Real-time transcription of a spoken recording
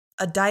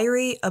A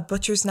diary, a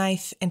butcher's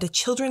knife, and a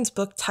children's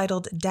book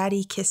titled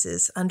Daddy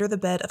Kisses under the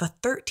bed of a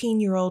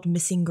 13-year-old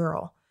missing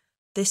girl.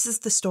 This is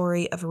the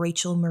story of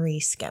Rachel Marie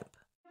Skemp.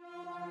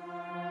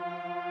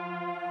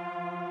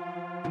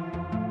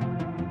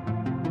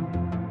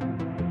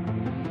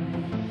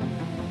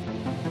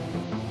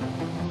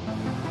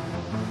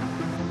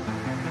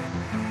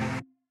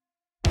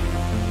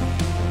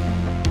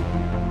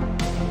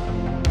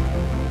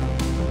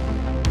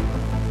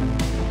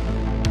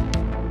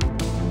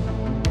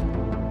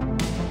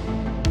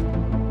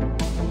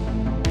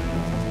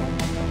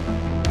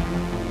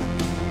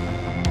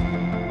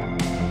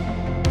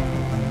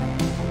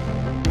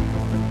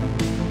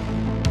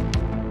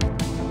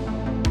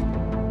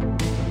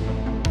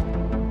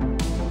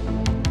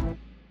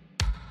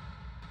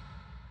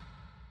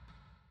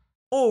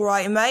 All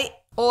right, mate.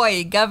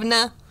 Oi,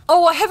 governor.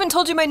 Oh, I haven't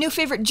told you my new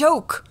favorite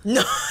joke.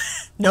 No.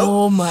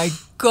 Oh my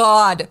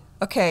god.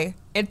 Okay,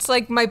 it's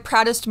like my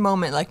proudest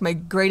moment, like my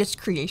greatest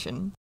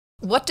creation.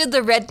 What did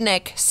the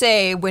redneck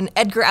say when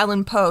Edgar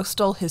Allan Poe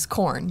stole his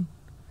corn?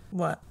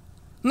 What?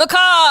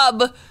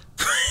 Macabre!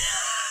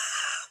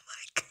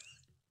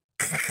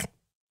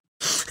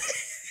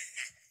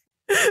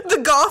 The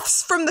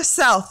goths from the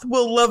South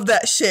will love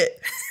that shit.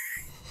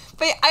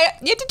 But you have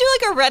to do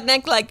like a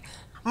redneck, like,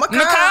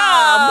 Macabre!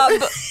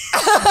 macabre!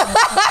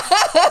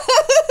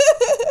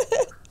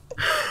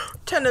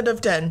 10 out of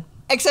 10.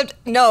 Except,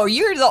 no,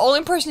 you're the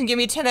only person who give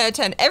me 10 out of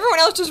 10. Everyone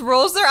else just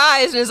rolls their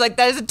eyes and is like,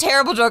 that is a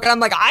terrible joke. And I'm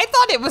like, I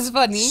thought it was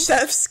funny.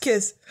 Chef's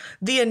kiss.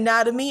 The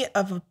anatomy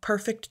of a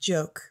perfect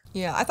joke.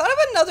 Yeah, I thought of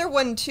another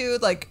one too,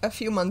 like a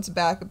few months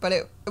back, but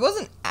it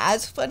wasn't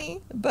as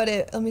funny, but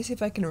let me see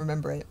if I can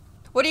remember it.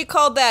 What do you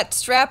call that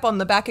strap on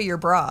the back of your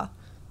bra?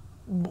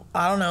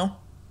 I don't know.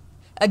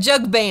 A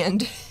jug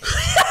band.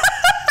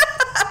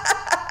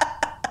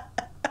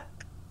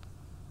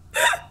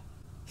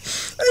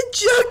 A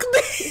jug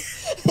band.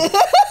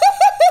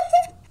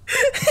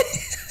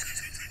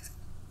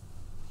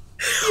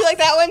 You like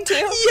that one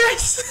too?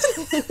 Yes.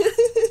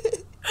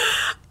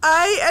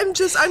 I'm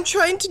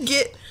trying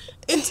to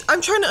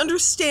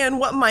understand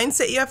what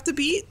mindset you have to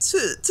be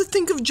to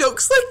think of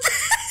jokes like that.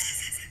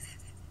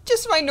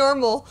 Just my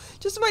normal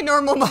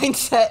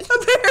mindset.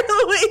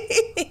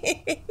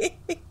 Apparently.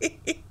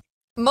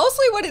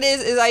 Mostly what it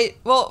is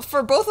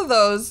for both of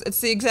those, it's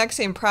the exact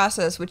same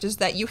process, which is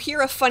that you hear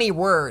a funny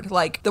word,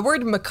 like the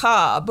word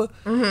macabre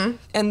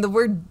and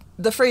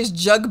the phrase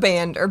jug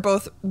band are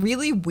both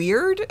really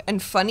weird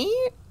and funny.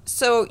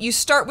 So you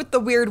start with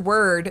the weird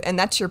word and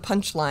that's your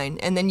punchline,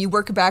 and then you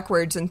work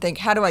backwards and think,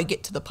 how do I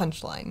get to the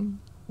punchline?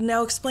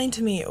 Now explain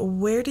to me,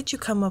 where did you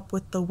come up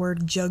with the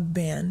word jug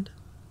band?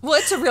 Well,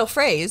 it's a real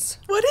phrase.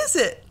 What is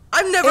it?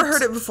 I've never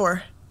heard it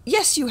before.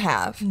 Yes, you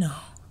have. No.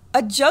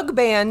 A jug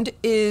band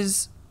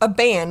is a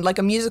band, like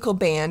a musical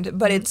band,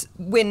 but it's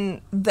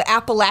when the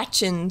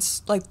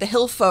Appalachians, like the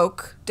hill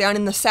folk down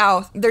in the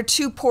South, they're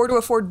too poor to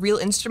afford real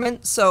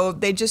instruments, so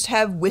they just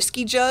have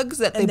whiskey jugs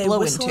that they blow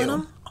whistle into. in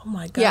them? Oh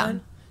my god. Yeah,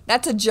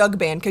 that's a jug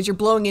band because you're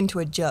blowing into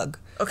a jug.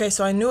 Okay,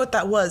 so I knew what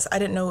that was. I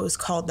didn't know it was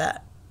called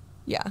that.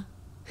 Yeah.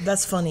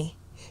 That's funny.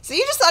 So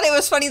you just thought it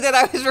was funny that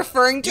I was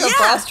referring to a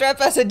bra strap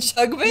as a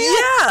jug band?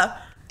 Yeah.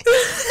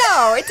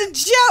 No, it's a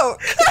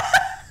joke.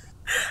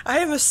 I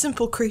am a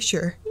simple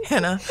creature,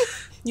 Hannah.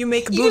 You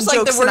make You boob just like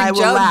the jokes and word I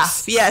will jugs.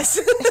 laugh. Yes.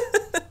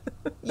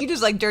 You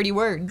just like dirty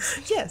words.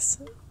 Yes.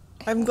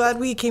 I'm glad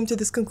we came to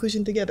this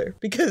conclusion together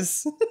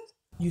because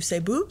you say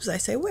boobs, I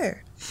say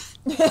where.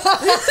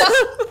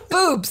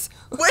 Boobs.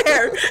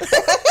 Where?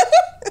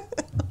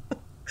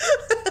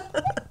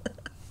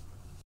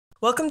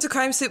 Welcome to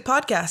Crime Soup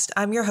Podcast.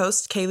 I'm your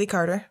host, Kaylee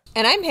Carter.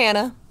 And I'm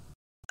Hannah.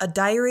 A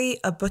diary,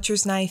 a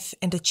butcher's knife,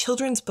 and a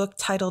children's book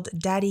titled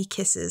Daddy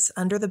Kisses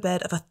under the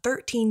bed of a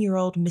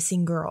 13-year-old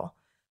missing girl.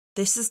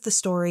 This is the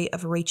story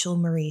of Rachel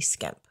Marie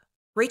Skemp.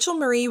 Rachel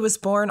Marie was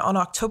born on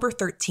October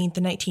 13th,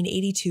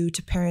 1982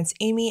 to parents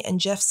Amy and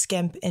Jeff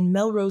Skemp in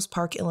Melrose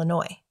Park,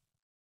 Illinois.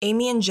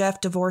 Amy and Jeff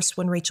divorced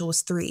when Rachel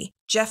was 3.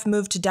 Jeff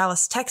moved to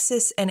Dallas,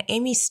 Texas, and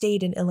Amy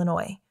stayed in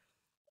Illinois.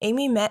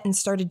 Amy met and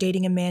started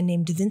dating a man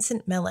named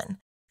Vincent Mellon.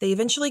 They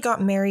eventually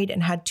got married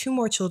and had 2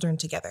 more children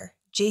together,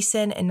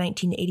 Jason in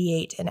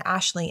 1988 and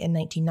Ashley in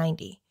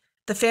 1990.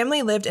 The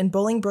family lived in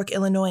Bolingbrook,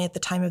 Illinois at the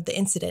time of the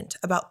incident,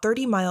 about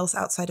 30 miles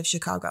outside of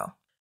Chicago.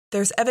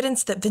 There's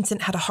evidence that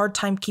Vincent had a hard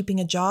time keeping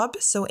a job,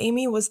 so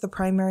Amy was the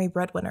primary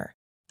breadwinner.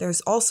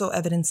 There's also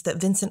evidence that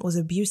Vincent was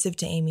abusive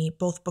to Amy,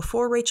 both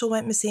before Rachel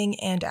went missing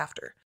and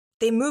after.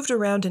 They moved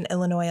around in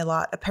Illinois a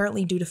lot,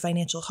 apparently due to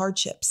financial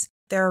hardships.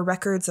 There are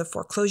records of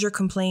foreclosure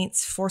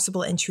complaints,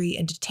 forcible entry,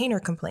 and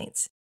detainer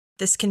complaints.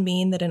 This can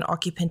mean that an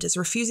occupant is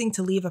refusing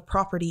to leave a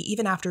property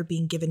even after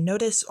being given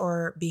notice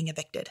or being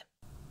evicted.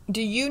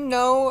 Do you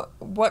know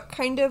what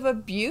kind of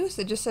abuse?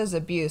 It just says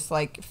abuse,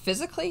 like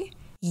physically?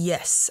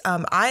 Yes,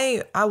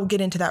 I will get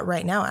into that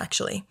right now,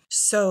 actually.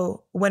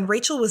 So when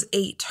Rachel was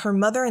 8, her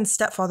mother and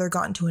stepfather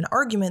got into an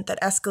argument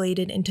that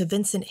escalated into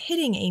Vincent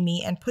hitting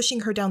Amy and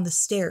pushing her down the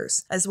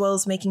stairs, as well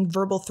as making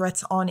verbal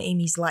threats on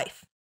Amy's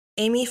life.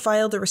 Amy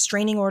filed a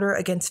restraining order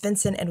against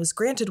Vincent and was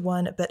granted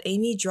one, but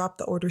Amy dropped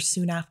the order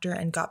soon after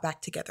and got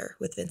back together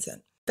with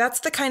Vincent.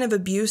 That's the kind of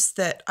abuse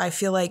that I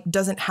feel like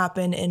doesn't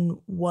happen in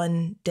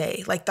one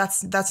day. Like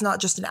that's not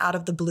just an out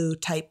of the blue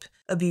type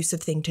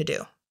abusive thing to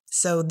do.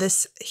 So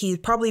he's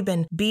probably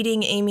been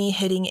beating Amy,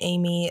 hitting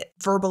Amy,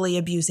 verbally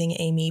abusing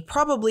Amy,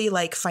 probably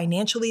like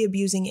financially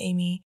abusing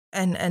Amy,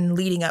 and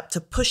leading up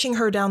to pushing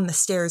her down the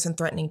stairs and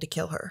threatening to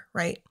kill her,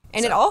 right?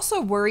 And it also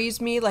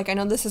worries me, like I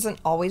know this isn't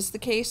always the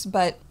case,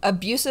 but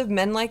abusive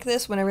men like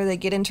this, whenever they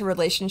get into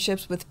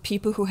relationships with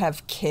people who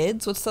have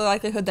kids, what's the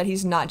likelihood that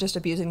he's not just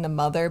abusing the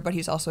mother, but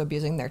he's also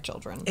abusing their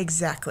children?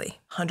 Exactly.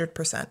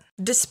 100%.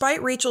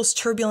 Despite Rachel's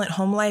turbulent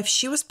home life,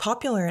 she was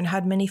popular and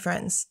had many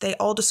friends. They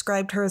all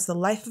described her as the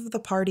life of the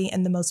party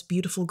and the most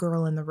beautiful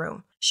girl in the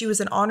room. She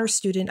was an honor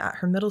student at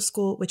her middle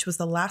school, which was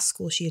the last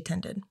school she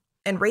attended.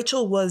 And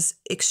Rachel was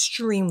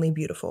extremely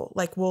beautiful.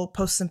 Like, we'll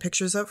post some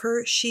pictures of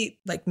her. She,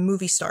 like,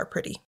 movie star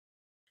pretty.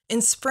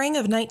 In spring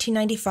of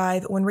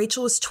 1995, when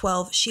Rachel was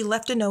 12, she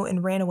left a note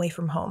and ran away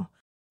from home.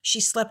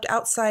 She slept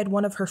outside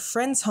one of her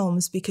friends'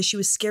 homes because she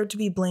was scared to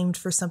be blamed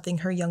for something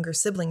her younger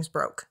siblings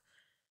broke.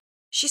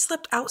 She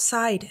slept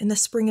outside in the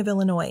spring of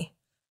Illinois.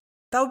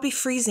 That would be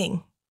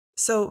freezing.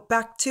 So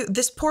back to,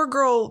 this poor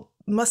girl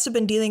must have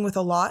been dealing with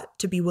a lot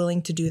to be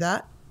willing to do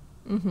that.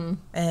 Mm-hmm.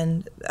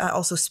 And that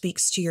also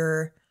speaks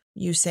to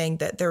you saying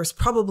that there was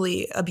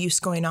probably abuse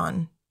going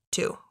on,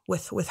 too,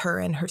 with her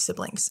and her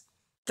siblings.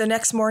 The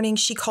next morning,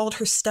 she called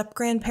her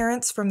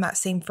step-grandparents from that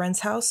same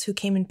friend's house who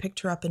came and picked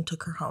her up and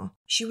took her home.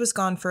 She was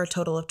gone for a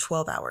total of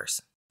 12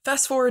 hours.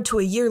 Fast forward to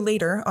a year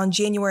later, on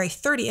January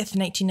 30th,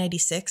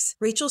 1996,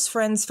 Rachel's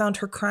friends found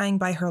her crying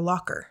by her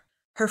locker.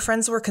 Her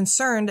friends were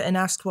concerned and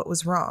asked what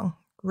was wrong.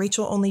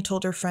 Rachel only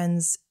told her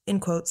friends, in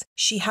quotes,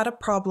 she had a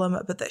problem,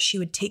 but that she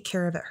would take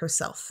care of it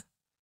herself.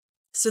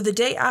 So the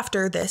day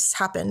after this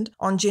happened,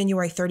 on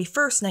January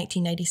 31st,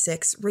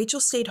 1996, Rachel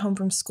stayed home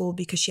from school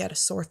because she had a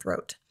sore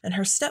throat, and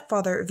her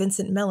stepfather,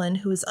 Vincent Mellon,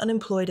 who was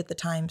unemployed at the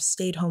time,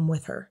 stayed home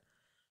with her.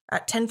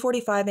 At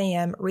 10:45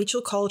 a.m.,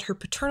 Rachel called her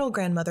paternal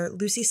grandmother,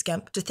 Lucy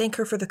Skemp, to thank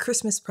her for the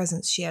Christmas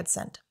presents she had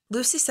sent.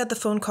 Lucy said the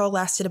phone call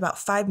lasted about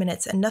 5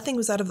 minutes and nothing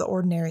was out of the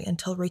ordinary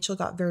until Rachel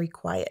got very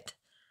quiet.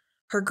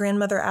 Her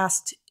grandmother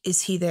asked,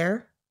 "Is he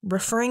there?"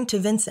 referring to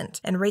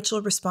Vincent, and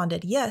Rachel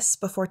responded yes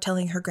before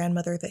telling her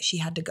grandmother that she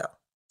had to go.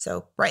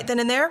 So right then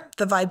and there,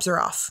 the vibes are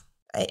off.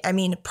 I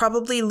mean,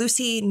 probably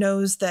Lucy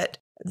knows that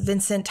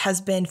Vincent has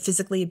been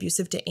physically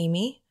abusive to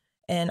Amy,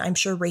 and I'm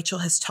sure Rachel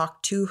has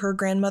talked to her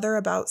grandmother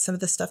about some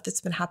of the stuff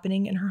that's been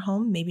happening in her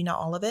home, maybe not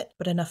all of it,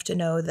 but enough to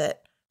know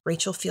that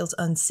Rachel feels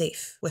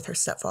unsafe with her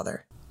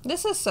stepfather.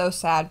 This is so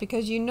sad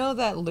because you know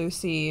that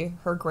Lucy,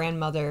 her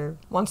grandmother,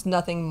 wants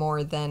nothing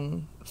more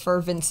than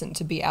for Vincent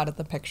to be out of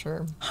the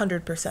picture.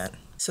 100%.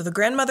 So the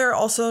grandmother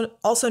also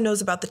knows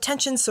about the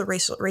tension, so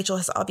Rachel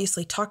has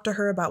obviously talked to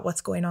her about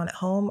what's going on at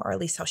home, or at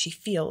least how she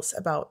feels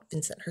about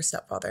Vincent, her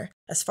stepfather.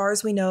 As far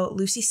as we know,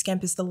 Lucy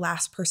Skemp is the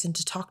last person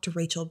to talk to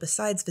Rachel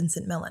besides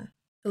Vincent Mellon.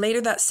 Later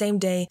that same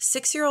day,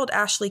 6-year-old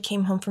Ashley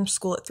came home from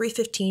school at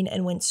 3:15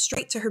 and went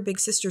straight to her big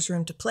sister's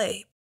room to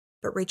play,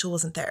 but Rachel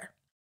wasn't there.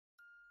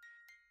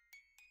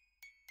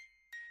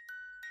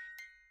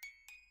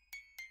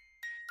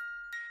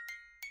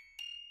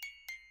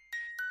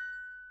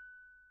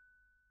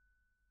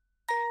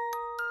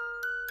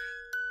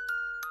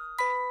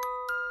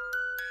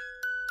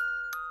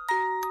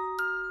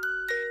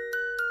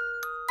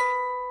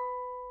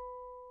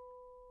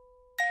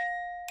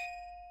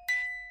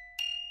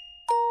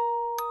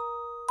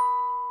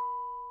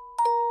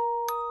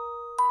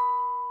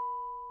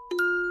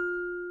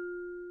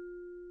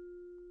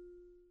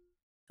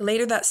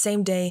 Later that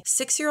same day,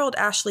 6-year-old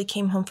Ashley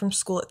came home from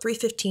school at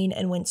 3:15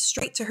 and went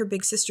straight to her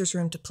big sister's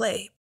room to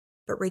play,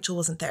 but Rachel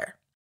wasn't there.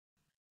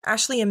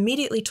 Ashley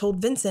immediately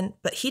told Vincent,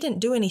 but he didn't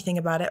do anything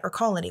about it or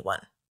call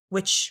anyone,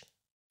 which,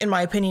 in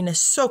my opinion, is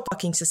so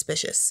fucking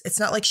suspicious. It's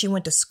not like she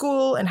went to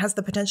school and has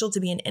the potential to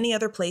be in any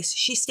other place.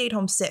 She stayed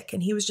home sick,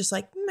 and he was just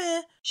like,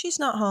 meh, she's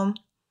not home.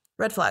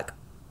 Red flag.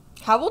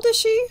 How old is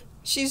she?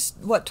 She's,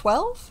 what,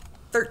 12?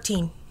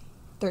 13.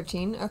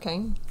 13,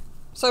 okay.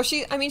 So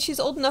she's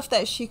old enough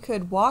that she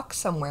could walk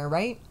somewhere,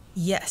 right?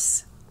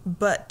 Yes,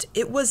 but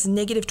it was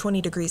negative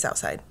 20 degrees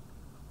outside.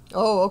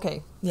 Oh,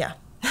 okay. Yeah.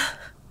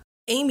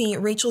 Amy,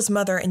 Rachel's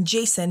mother, and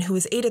Jason, who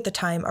was 8 at the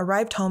time,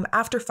 arrived home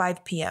after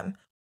 5 p.m.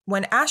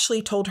 When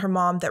Ashley told her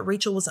mom that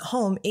Rachel wasn't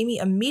home, Amy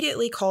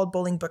immediately called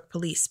Bolingbrook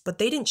police, but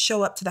they didn't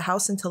show up to the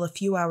house until a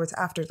few hours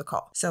after the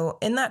call. So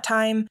in that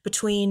time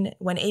between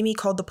when Amy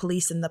called the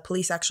police and the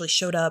police actually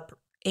showed up,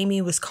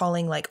 Amy was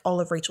calling like all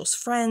of Rachel's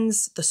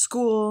friends, the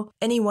school,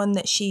 anyone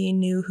that she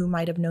knew who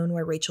might have known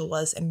where Rachel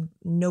was, and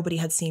nobody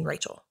had seen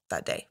Rachel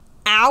that day.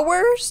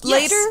 Hours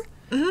later?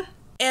 Mm-hmm.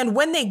 And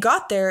when they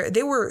got there,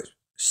 they were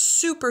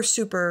super,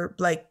 super,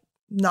 like,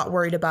 not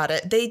worried about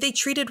it. They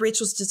treated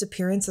Rachel's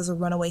disappearance as a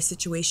runaway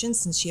situation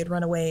since she had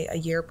run away a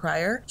year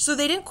prior. So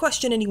they didn't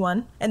question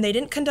anyone, and they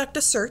didn't conduct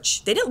a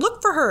search. They didn't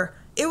look for her.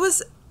 It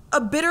was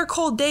a bitter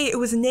cold day. It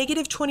was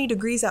negative 20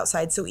 degrees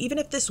outside. So even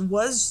if this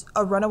was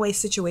a runaway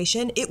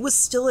situation, it was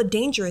still a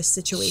dangerous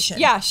situation.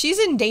 Yeah, she's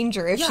in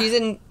danger. If she's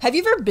in... Have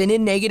you ever been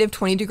in negative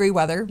 20 degree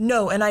weather?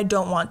 No, and I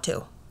don't want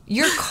to.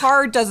 Your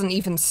car doesn't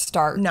even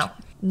start. No.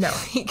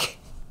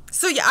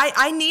 So yeah,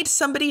 I need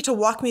somebody to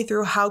walk me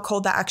through how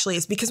cold that actually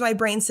is, because my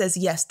brain says,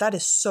 yes, that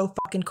is so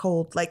fucking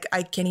cold. Like,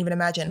 I can't even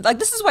imagine. Like,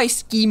 this is why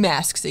ski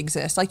masks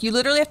exist. Like, you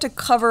literally have to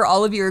cover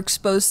all of your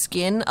exposed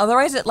skin.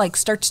 Otherwise, it, like,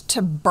 starts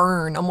to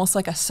burn, almost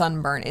like a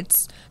sunburn.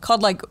 It's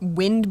called, like,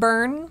 wind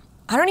burn.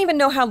 I don't even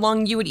know how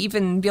long you would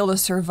even be able to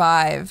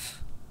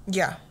survive.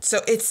 Yeah.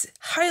 So it's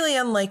highly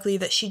unlikely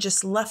that she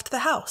just left the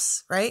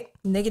house, right?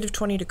 Negative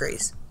 20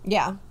 degrees.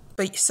 Yeah.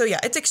 But so yeah,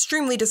 it's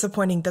extremely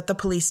disappointing that the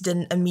police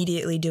didn't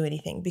immediately do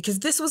anything, because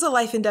this was a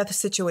life and death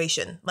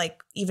situation,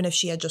 like even if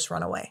she had just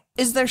run away.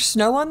 Is there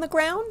snow on the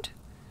ground?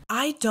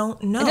 I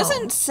don't know. It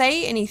doesn't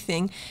say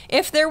anything.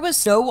 If there was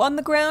snow on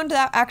the ground,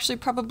 that actually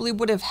probably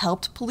would have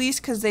helped police,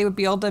 because they would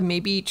be able to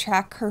maybe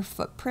track her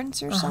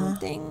footprints or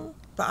something.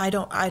 But I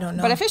don't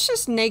know. But if it's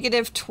just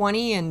negative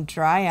 20 and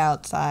dry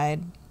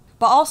outside...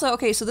 But also,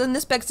 okay, so then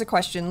this begs the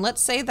question.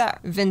 Let's say that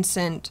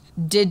Vincent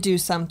did do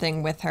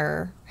something with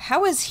her.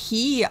 How is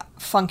he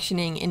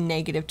functioning in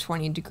negative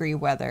 20 degree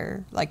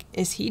weather? Like,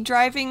 is he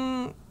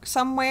driving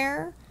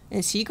somewhere?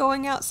 Is he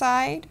going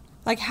outside?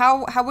 Like,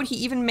 how would he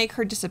even make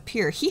her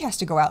disappear? He has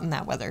to go out in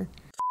that weather.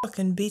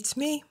 Fucking beats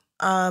me.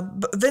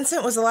 But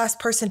Vincent was the last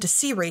person to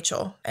see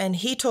Rachel, and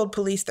he told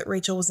police that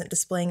Rachel wasn't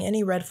displaying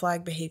any red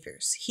flag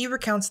behaviors. He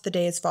recounts the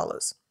day as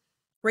follows.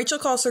 Rachel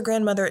calls her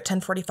grandmother at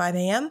 10:45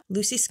 a.m.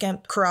 Lucy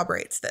Skemp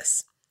corroborates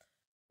this.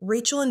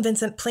 Rachel and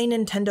Vincent play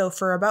Nintendo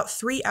for about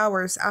 3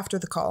 hours after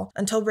the call,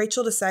 until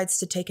Rachel decides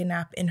to take a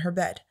nap in her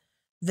bed.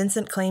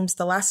 Vincent claims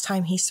the last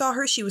time he saw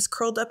her, she was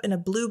curled up in a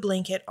blue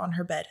blanket on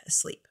her bed,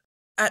 asleep.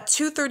 At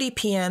 2:30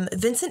 p.m.,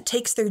 Vincent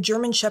takes their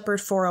German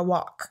Shepherd for a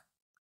walk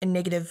in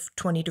negative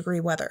 20 degree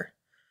weather.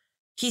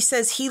 He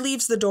says he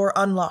leaves the door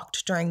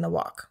unlocked during the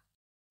walk.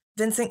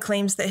 Vincent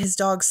claims that his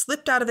dog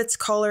slipped out of its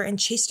collar and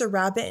chased a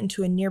rabbit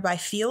into a nearby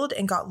field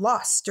and got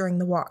lost during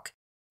the walk.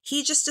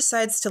 He just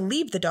decides to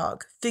leave the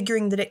dog,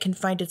 figuring that it can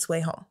find its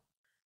way home.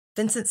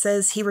 Vincent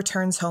says he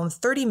returns home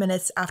 30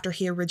 minutes after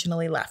he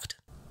originally left.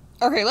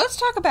 Okay, let's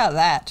talk about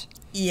that.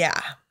 Yeah.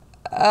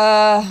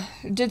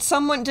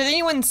 Did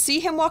anyone see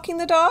him walking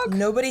the dog?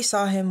 Nobody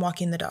saw him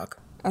walking the dog.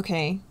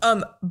 Okay.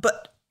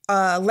 But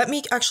let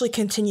me actually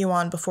continue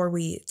on before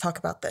we talk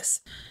about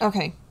this.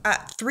 Okay.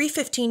 At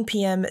 3:15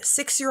 p.m.,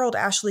 6-year-old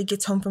Ashley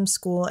gets home from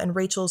school and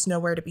Rachel's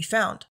nowhere to be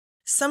found.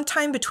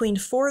 Sometime between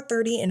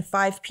 4:30 and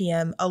 5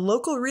 p.m., a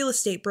local real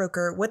estate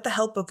broker, with the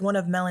help of one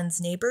of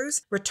Mellon's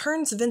neighbors,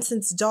 returns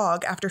Vincent's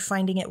dog after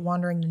finding it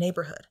wandering the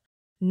neighborhood.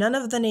 None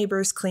of the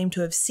neighbors claim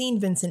to have seen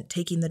Vincent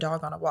taking the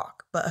dog on a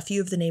walk, but a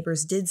few of the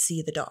neighbors did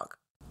see the dog.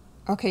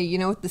 Okay, you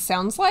know what this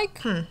sounds like?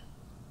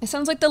 It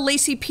sounds like the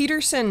Lacey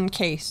Peterson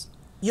case.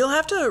 You'll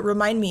have to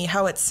remind me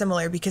how it's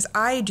similar, because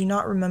I do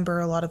not remember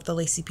a lot of the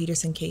Lacey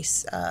Peterson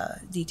case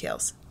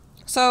details.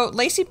 So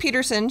Lacey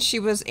Peterson, she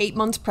was 8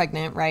 months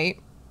pregnant, right?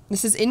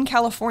 This is in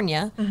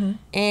California.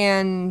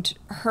 And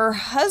her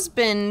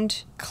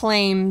husband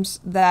claims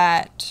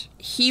that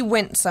he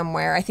went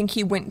somewhere. I think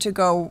he went to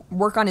go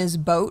work on his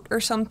boat or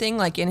something,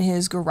 like in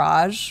his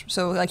garage.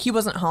 So like he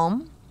wasn't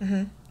home.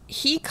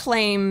 He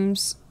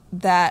claims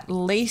that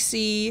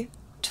Lacey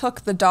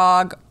took the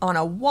dog on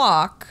a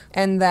walk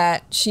and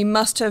that she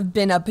must have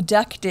been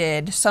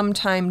abducted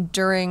sometime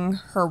during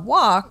her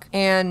walk,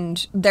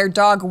 and their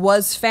dog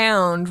was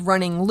found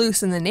running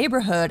loose in the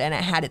neighborhood and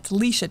it had its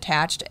leash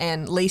attached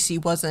and Lacey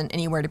wasn't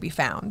anywhere to be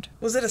found.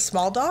 Was it a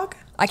small dog?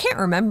 I can't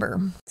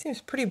remember. Seems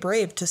pretty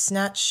brave to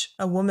snatch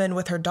a woman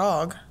with her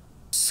dog.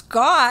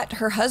 Scott,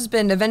 her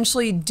husband,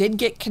 eventually did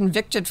get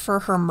convicted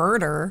for her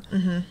murder.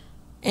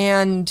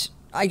 And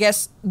I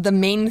guess the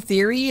main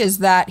theory is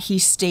that he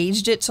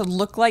staged it to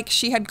look like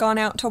she had gone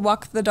out to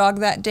walk the dog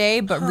that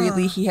day, but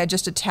really he had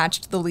just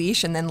attached the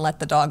leash and then let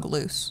the dog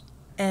loose.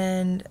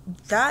 And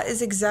that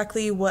is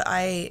exactly what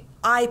I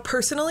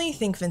personally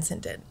think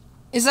Vincent did.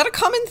 Is that a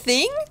common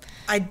thing?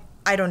 I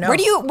don't know.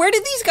 Where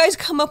did these guys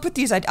come up with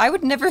these? I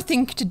would never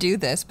think to do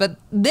this, but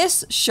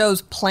this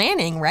shows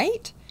planning,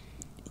 right?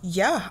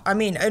 Yeah, I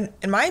mean,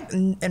 in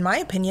my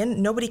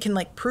opinion, nobody can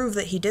like prove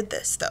that he did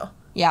this though.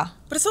 Yeah.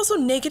 But it's also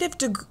negative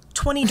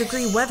 20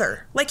 degree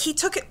weather. Like he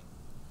took it.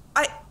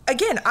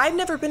 I've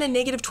never been in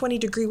negative 20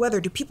 degree weather.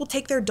 Do people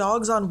take their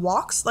dogs on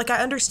walks? Like I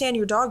understand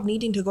your dog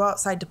needing to go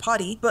outside to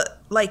potty, but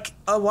like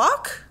a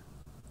walk?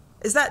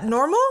 Is that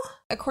normal?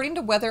 According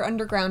to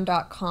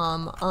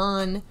weatherunderground.com,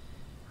 on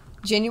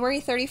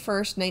January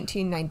 31st,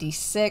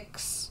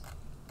 1996,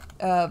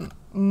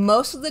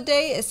 most of the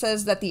day it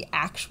says that the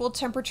actual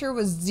temperature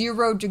was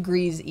 0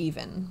 degrees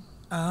even.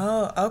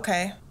 Oh,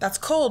 okay. That's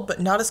cold,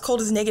 but not as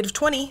cold as negative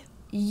 20.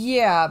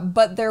 Yeah,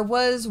 but there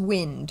was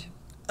wind.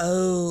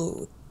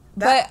 Oh,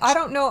 But I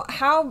don't know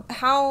how,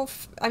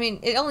 I mean,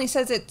 it only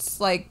says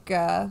it's like,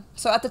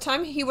 so at the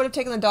time he would have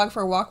taken the dog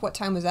for a walk, what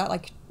time was that?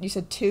 Like, you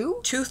said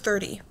 2?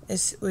 2:30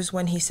 was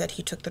when he said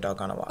he took the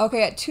dog on a walk.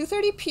 Okay, at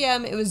 2:30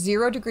 p.m., it was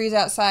 0 degrees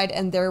outside,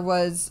 and there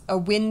was a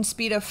wind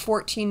speed of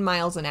 14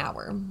 miles an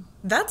hour.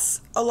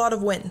 That's a lot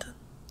of wind.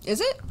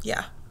 Is it?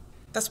 Yeah.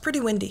 That's pretty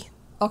windy.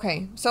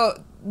 Okay,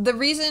 so the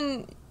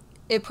reason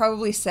it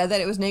probably said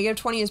that it was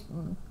 -20 is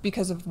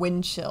because of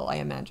wind chill, I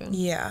imagine.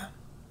 Yeah,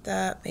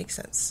 that makes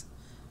sense.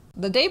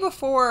 The day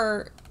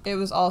before, it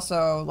was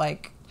also,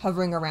 like,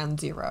 hovering around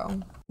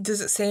 0. Does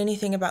it say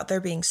anything about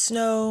there being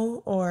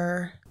snow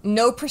or...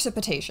 No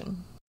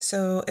precipitation.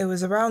 So it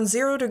was around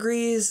 0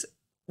 degrees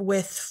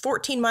with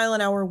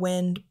 14-mile-an-hour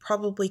wind,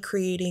 probably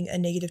creating a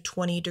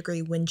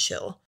 -20-degree wind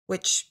chill,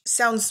 which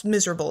sounds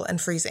miserable and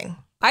freezing.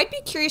 I'd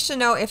be curious to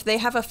know if they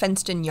have a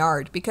fenced-in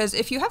yard, because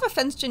if you have a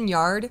fenced-in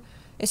yard,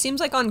 it seems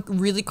like on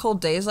really cold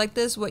days like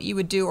this, what you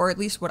would do, or at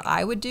least what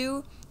I would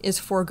do, is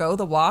forego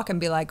the walk and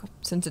be like,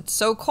 since it's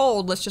so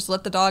cold, let's just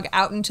let the dog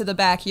out into the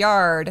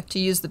backyard to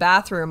use the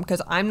bathroom,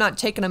 because I'm not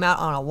taking him out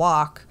on a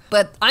walk.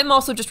 But I'm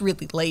also just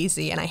really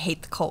lazy and I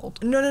hate the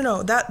cold.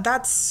 No.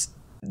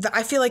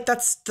 I feel like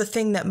that's the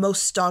thing that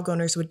most dog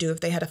owners would do if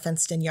they had a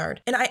fenced-in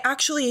yard. And I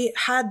actually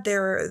had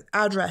their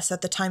address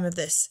at the time of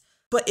this,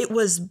 but it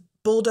was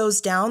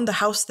bulldozed down. The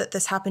house that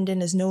this happened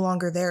in is no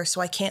longer there, so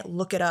I can't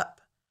look it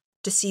up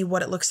to see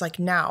what it looks like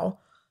now.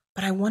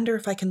 But I wonder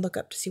if I can look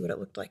up to see what it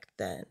looked like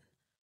then.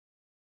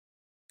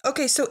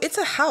 Okay, so it's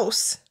a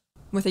house.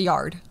 With a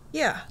yard.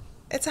 Yeah,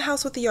 it's a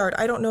house with a yard.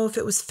 I don't know if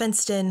it was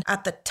fenced in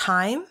at the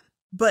time,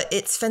 but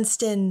it's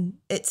fenced in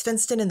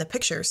in the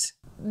pictures.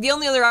 The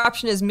only other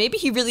option is maybe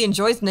he really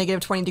enjoys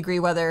 -20-degree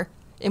weather,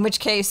 in which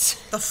case...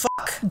 The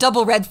fuck?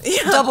 Double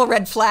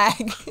red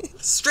flag.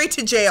 Straight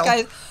to jail.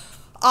 This guy's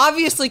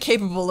obviously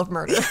capable of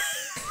murder.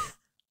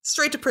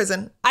 Straight to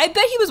prison. I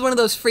bet he was one of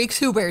those freaks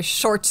who wears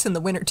shorts in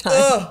the wintertime.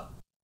 Ugh.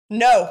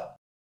 No.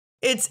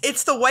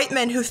 It's the white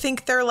men who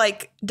think they're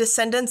like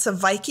descendants of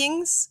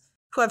Vikings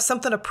who have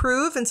something to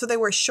prove, and so they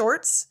wear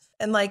shorts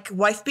and like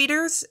wife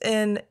beaters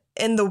in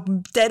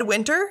the dead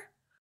winter.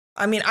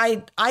 I mean,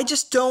 I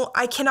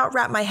cannot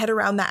wrap my head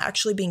around that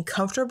actually being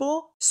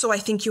comfortable, so I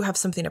think you have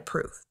something to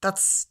prove.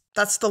 That's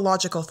the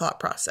logical thought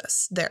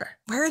process there.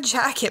 Wear a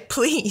jacket,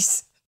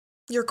 please.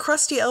 Your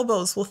crusty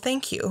elbows will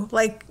thank you.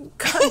 Like,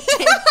 God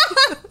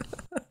damn.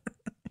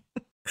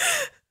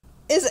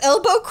 Is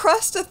elbow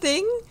crust a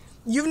thing?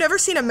 You've never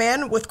seen a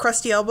man with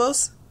crusty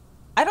elbows?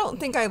 I don't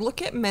think I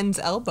look at men's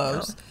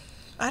elbows. No.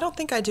 I don't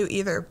think I do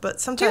either, but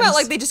sometimes... Do you know,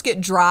 like, they just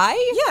get dry?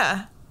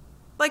 Yeah.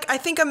 Like, I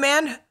think a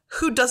man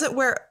who doesn't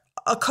wear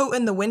a coat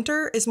in the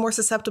winter is more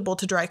susceptible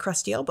to dry,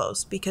 crusty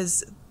elbows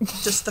because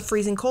just the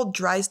freezing cold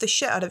dries the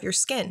shit out of your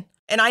skin.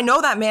 And I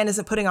know that man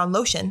isn't putting on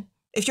lotion.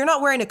 If you're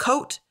not wearing a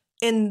coat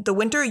in the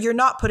winter, you're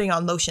not putting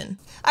on lotion.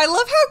 I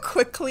love how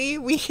quickly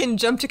we can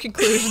jump to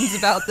conclusions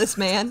about this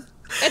man.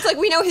 It's like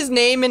we know his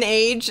name and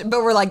age,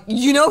 but we're like,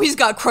 you know he's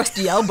got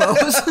crusty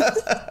elbows.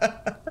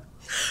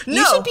 No.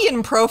 You should be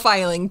in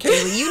profiling,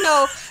 Kaylee. You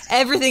know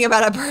everything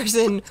about a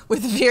person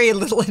with very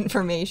little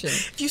information.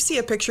 If you see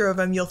a picture of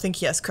him, you'll think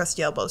he has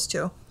crusty elbows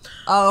too.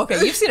 Oh, okay.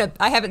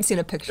 I haven't seen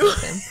a picture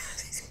of him.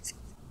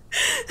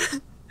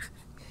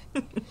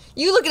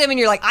 You look at him and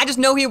you're like, I just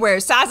know he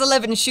wears size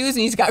 11 shoes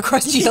and he's got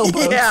crusty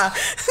elbows. Yeah.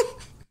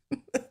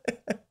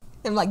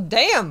 I'm like,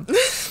 damn.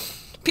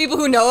 People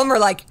who know him are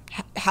like,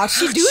 how'd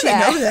she do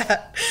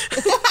that?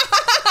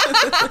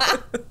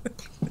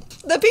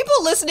 The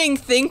people listening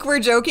think we're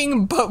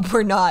joking, but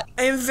we're not.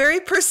 I am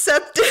very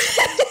perceptive.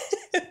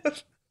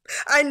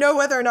 I know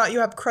whether or not you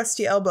have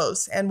crusty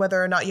elbows and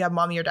whether or not you have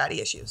mommy or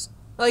daddy issues.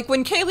 Like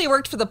when Kaylee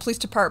worked for the police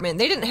department,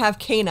 they didn't have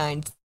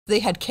canines. They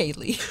had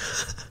Kaylee.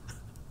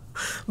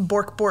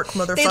 Bork,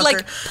 motherfucker. They'd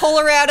like pull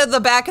her out of the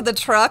back of the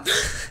truck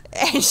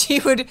and she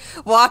would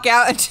walk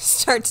out and just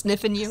start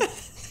sniffing you.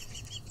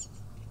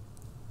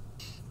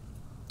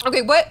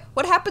 Okay,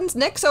 what happens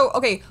next? So,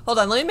 okay, hold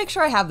on. Let me make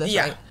sure I have this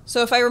right.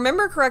 So if I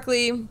remember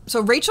correctly,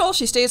 so Rachel,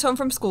 she stays home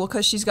from school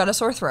because she's got a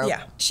sore throat.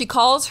 Yeah. She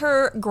calls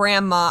her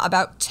grandma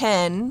about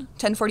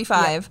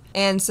 10:45,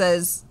 and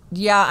says,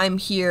 yeah, I'm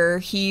here.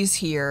 He's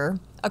here.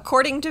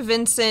 According to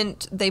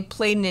Vincent, they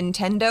played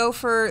Nintendo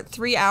for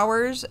 3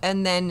 hours,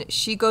 and then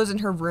she goes in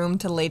her room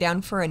to lay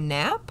down for a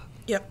nap.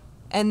 Yep.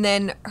 And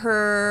then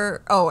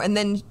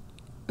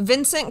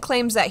Vincent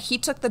claims that he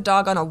took the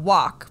dog on a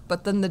walk,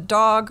 but then the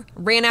dog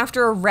ran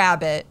after a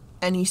rabbit,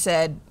 and he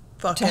said,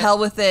 to hell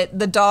with it,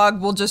 the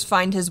dog will just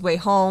find his way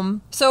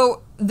home.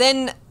 So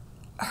then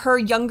her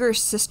younger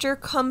sister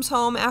comes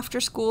home after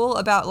school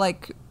about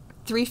like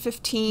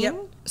 3:15. Yep.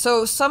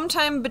 So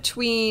sometime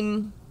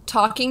between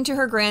talking to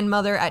her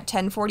grandmother at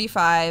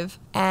 10:45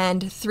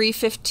 and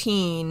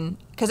 3:15,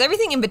 because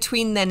everything in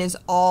between then is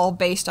all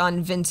based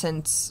on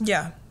Vincent's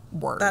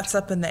word. That's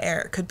up in the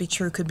air. It could be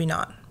true, could be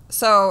not.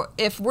 So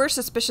if we're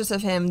suspicious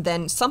of him,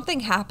 then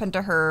something happened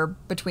to her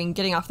between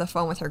getting off the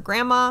phone with her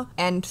grandma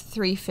and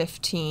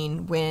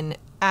 3:15 when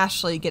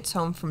Ashley gets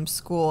home from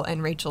school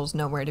and Rachel's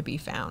nowhere to be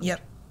found.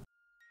 Yep.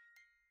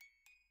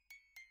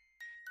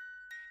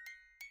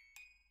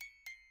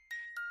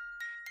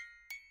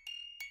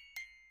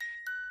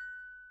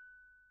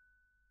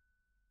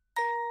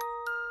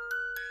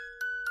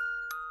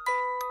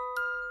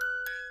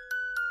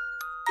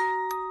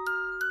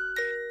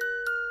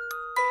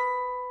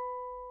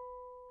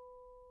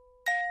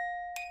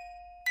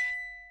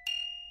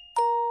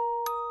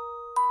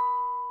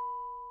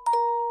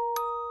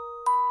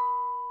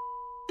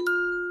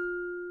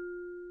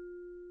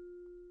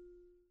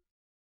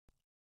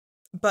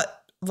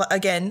 But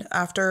again,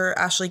 after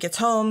Ashley gets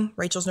home,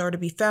 Rachel's nowhere to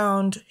be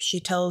found. She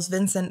tells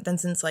Vincent.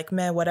 Vincent's like,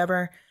 meh,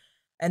 whatever.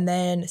 And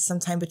then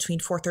sometime between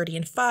 4:30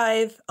 and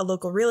 5, a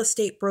local real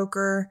estate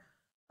broker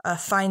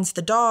finds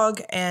the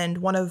dog, and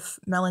one of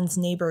Mellon's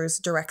neighbors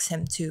directs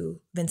him to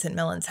Vincent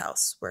Mellon's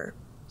house.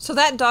 So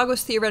that dog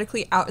was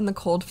theoretically out in the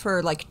cold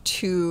for like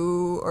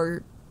 2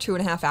 or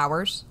 2.5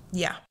 hours?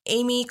 Yeah.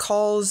 Amy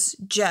calls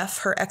Jeff,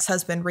 her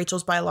ex-husband,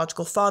 Rachel's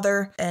biological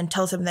father, and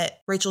tells him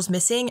that Rachel's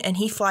missing, and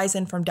he flies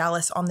in from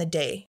Dallas on the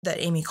day that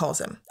Amy calls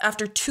him.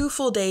 After 2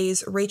 full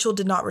days, Rachel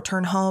did not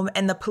return home,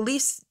 and the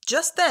police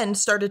just then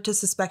started to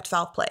suspect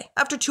foul play.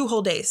 After 2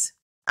 whole days.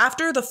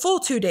 After the full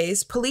 2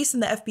 days, police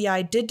and the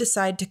FBI did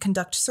decide to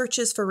conduct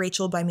searches for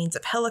Rachel by means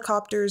of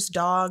helicopters,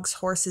 dogs,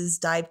 horses,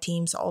 dive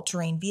teams,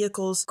 all-terrain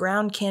vehicles,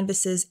 ground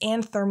canvases,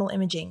 and thermal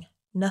imaging.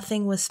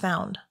 Nothing was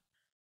found.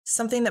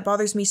 Something that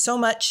bothers me so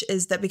much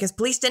is that because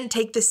police didn't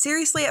take this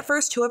seriously at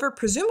first, whoever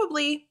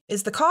presumably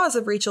is the cause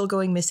of Rachel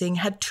going missing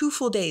had 2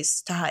 full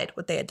days to hide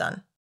what they had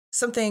done.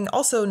 Something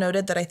also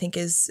noted that I think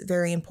is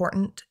very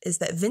important is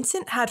that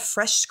Vincent had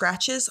fresh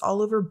scratches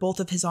all over both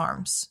of his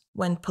arms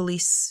when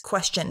police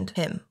questioned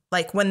him,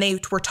 like when they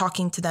were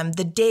talking to them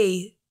the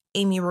day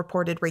Amy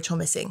reported Rachel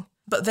missing.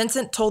 But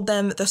Vincent told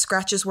them the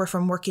scratches were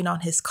from working on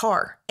his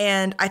car.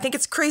 And I think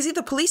it's crazy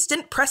the police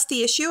didn't press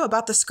the issue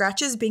about the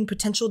scratches being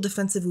potential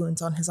defensive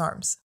wounds on his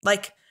arms.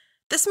 Like,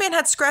 this man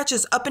had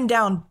scratches up and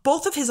down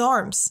both of his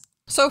arms.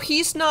 So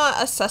he's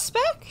not a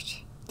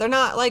suspect? They're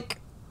not, like,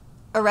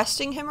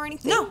 arresting him or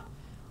anything? No.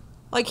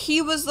 Like,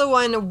 he was the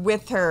one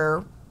with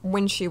her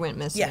when she went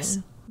missing. Yes.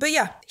 But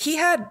yeah, he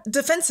had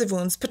defensive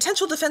wounds,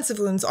 potential defensive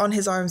wounds on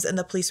his arms, and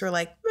the police were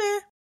like, meh.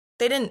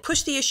 They didn't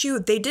push the issue.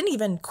 They didn't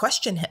even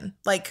question him.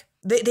 Like,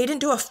 they didn't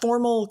do a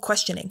formal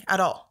questioning at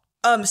all.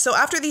 So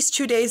after these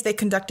 2 days, they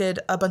conducted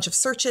a bunch of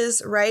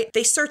searches, right?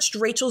 They searched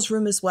Rachel's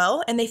room as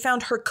well, and they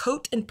found her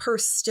coat and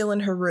purse still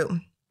in her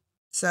room.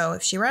 So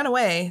if she ran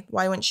away,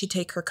 why wouldn't she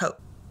take her coat,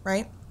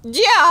 right?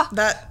 Yeah!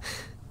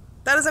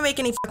 That doesn't make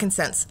any fucking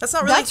sense. That's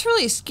not really... That's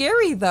really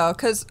scary, though,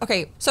 because,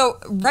 okay, so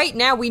right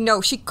now we know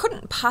she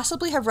couldn't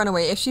possibly have run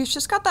away. If she's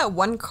just got that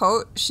one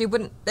coat, she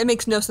wouldn't... It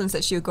makes no sense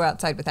that she would go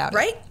outside without it.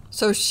 Right?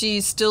 So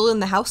she's still in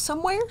the house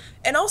somewhere?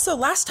 And also,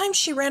 last time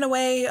she ran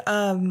away,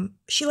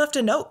 she left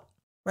a note,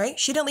 right?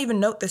 She didn't leave a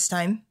note this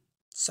time.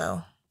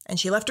 So, and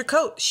she left her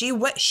coat. She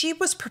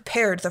was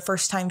prepared the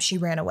first time she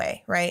ran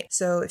away, right?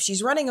 So if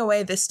she's running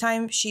away this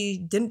time, she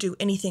didn't do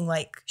anything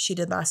like she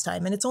did last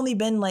time. And it's only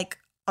been like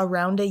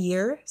around a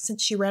year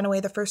since she ran away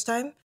the first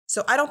time.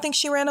 So I don't think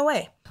she ran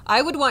away.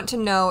 I would want to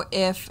know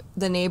if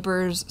the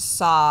neighbors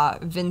saw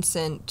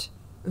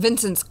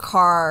Vincent's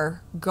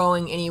car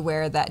going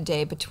anywhere that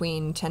day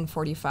between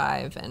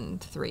 10:45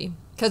 and 3.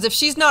 Because if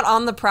she's not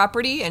on the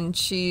property and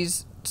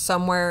she's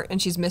somewhere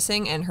and she's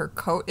missing and her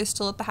coat is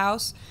still at the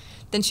house,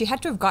 then she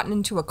had to have gotten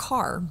into a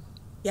car.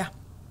 Yeah.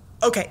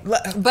 Okay.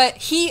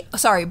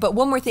 But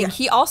one more thing. Yeah.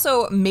 He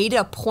also made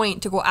a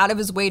point to go out of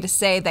his way to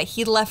say that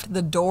he left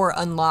the door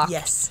unlocked.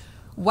 Yes.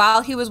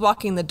 While he was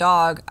walking the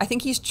dog. I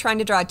think he's trying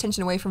to draw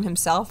attention away from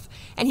himself.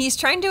 And he's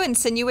trying to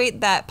insinuate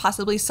that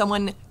possibly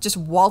someone just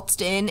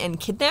waltzed in and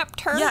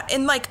kidnapped her. Yeah,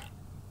 in like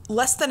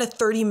less than a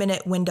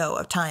 30-minute window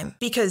of time.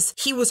 Because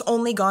he was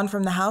only gone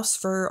from the house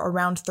for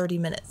around 30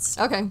 minutes.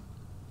 Okay.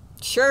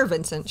 Sure,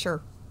 Vincent,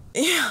 sure.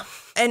 Yeah.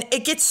 And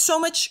it gets so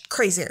much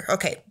crazier.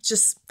 Okay,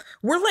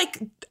 we're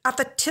like at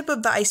the tip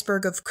of the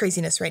iceberg of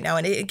craziness right now,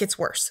 and it gets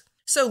worse.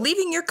 So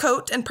leaving your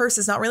coat and purse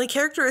is not really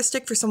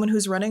characteristic for someone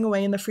who's running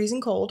away in the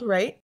freezing cold,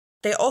 right?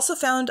 They also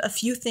found a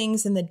few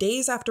things in the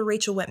days after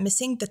Rachel went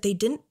missing that they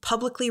didn't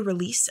publicly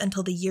release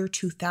until the year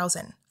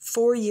 2000,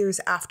 4 years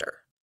after.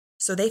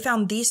 So they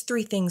found these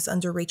 3 things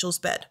under Rachel's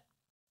bed: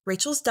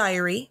 Rachel's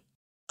diary,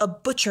 a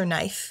butcher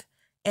knife,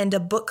 and a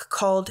book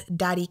called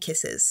Daddy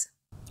Kisses.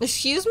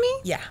 Excuse me?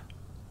 Yeah.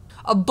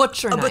 A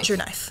butcher knife? A butcher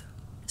knife.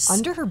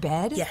 Under her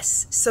bed?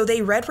 Yes. So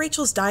they read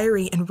Rachel's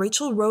diary, and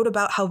Rachel wrote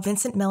about how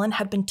Vincent Mellon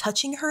had been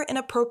touching her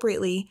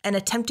inappropriately and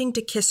attempting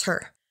to kiss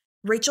her.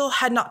 Rachel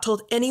had not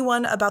told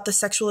anyone about the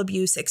sexual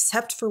abuse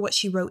except for what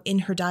she wrote in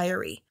her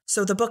diary.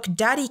 So the book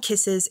Daddy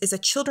Kisses is a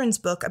children's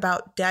book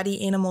about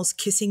daddy animals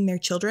kissing their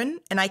children,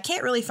 and I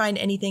can't really find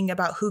anything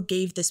about who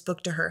gave this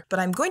book to her, but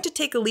I'm going to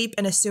take a leap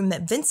and assume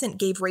that Vincent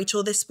gave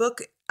Rachel this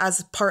book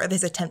as part of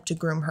his attempt to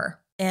groom her.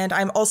 And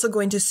I'm also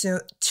going to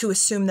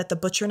assume that the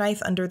butcher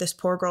knife under this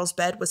poor girl's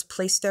bed was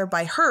placed there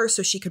by her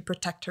so she could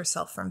protect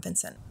herself from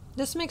Vincent.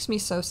 This makes me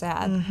so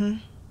sad. Mm-hmm.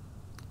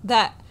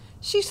 That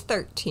she's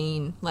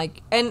 13.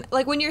 And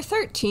when you're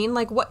 13,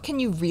 what can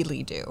you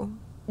really do?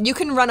 You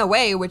can run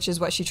away, which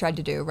is what she tried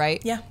to do, right?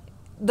 Yeah.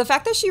 The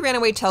fact that she ran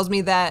away tells me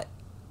that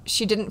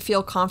she didn't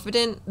feel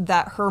confident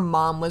that her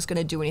mom was going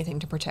to do anything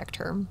to protect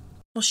her.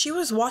 Well, she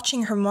was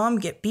watching her mom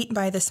get beaten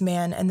by this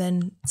man and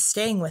then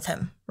staying with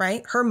him,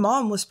 right? Her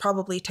mom was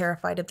probably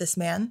terrified of this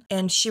man,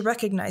 and she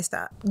recognized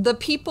that. The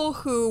people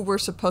who were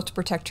supposed to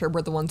protect her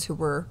were the ones who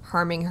were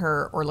harming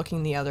her or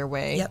looking the other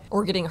way. Yep.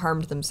 Or getting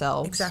harmed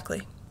themselves.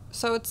 Exactly.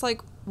 So it's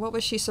what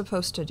was she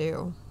supposed to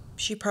do?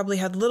 She probably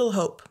had little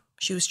hope.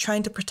 She was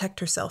trying to protect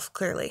herself,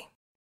 clearly.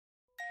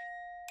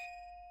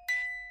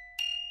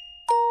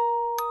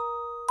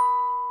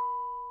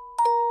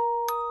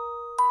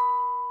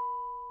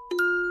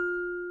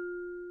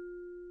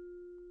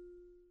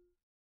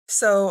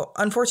 So,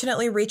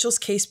 unfortunately, Rachel's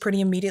case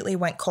pretty immediately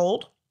went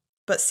cold.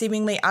 But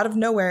seemingly out of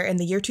nowhere in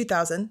the year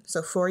 2000,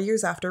 so 4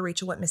 years after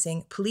Rachel went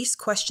missing, police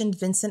questioned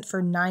Vincent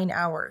for 9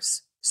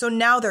 hours. So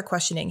now they're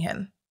questioning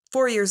him.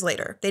 4 years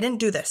later. They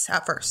didn't do this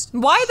at first.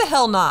 Why the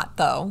hell not,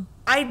 though?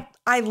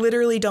 I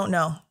literally don't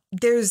know.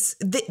 There's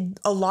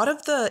a lot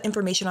of the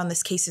information on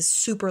this case is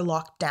super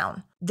locked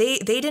down. They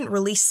didn't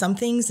release some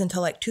things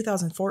until like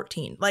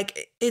 2014,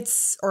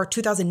 or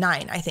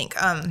 2009, I think.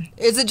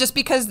 Is it just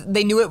because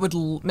they knew it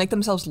would make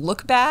themselves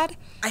look bad?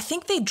 I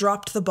think they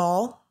dropped the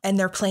ball and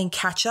they're playing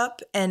catch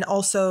up, and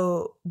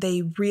also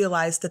they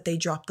realized that they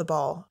dropped the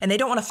ball and they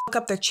don't want to fuck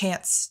up their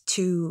chance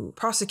to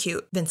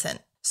prosecute Vincent.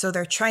 So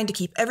they're trying to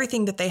keep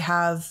everything that they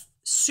have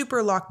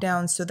super locked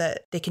down so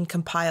that they can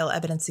compile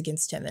evidence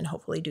against him and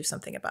hopefully do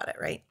something about it,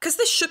 right? Because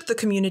this shook the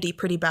community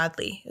pretty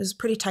badly. It was a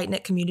pretty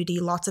tight-knit community.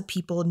 Lots of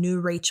people knew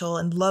Rachel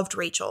and loved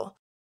Rachel.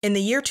 In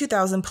the year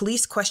 2000,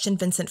 police questioned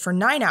Vincent for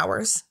 9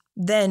 hours.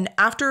 Then,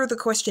 after the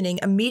questioning,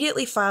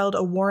 immediately filed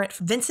a warrant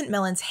for Vincent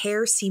Mellon's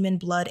hair, semen,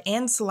 blood,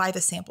 and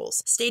saliva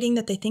samples, stating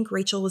that they think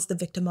Rachel was the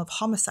victim of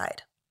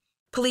homicide.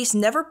 Police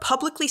never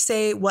publicly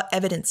say what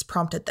evidence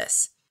prompted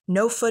this.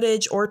 No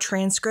footage or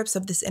transcripts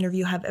of this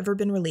interview have ever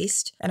been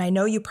released, and I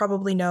know you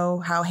probably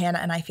know how Hannah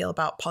and I feel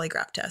about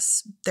polygraph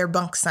tests. They're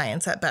bunk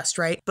science at best,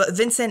 right? But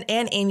Vincent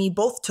and Amy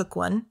both took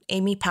one.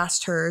 Amy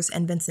passed hers,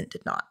 and Vincent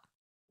did not.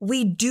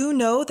 We do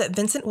know that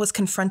Vincent was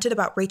confronted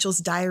about Rachel's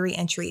diary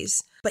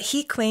entries, but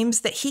he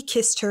claims that he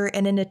kissed her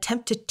in an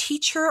attempt to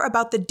teach her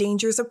about the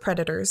dangers of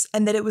predators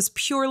and that it was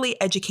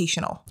purely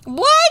educational.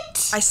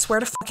 What? I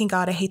swear to fucking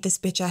God, I hate this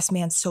bitch-ass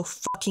man so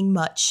fucking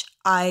much.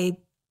 I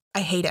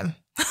hate him.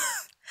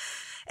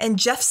 And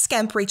Jeff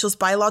Skemp, Rachel's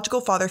biological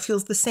father,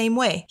 feels the same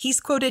way. He's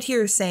quoted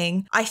here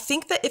saying, "I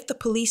think that if the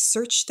police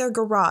searched their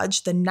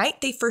garage the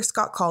night they first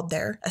got called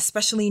there,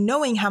 especially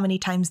knowing how many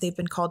times they've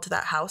been called to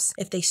that house,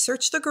 if they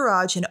searched the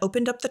garage and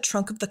opened up the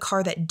trunk of the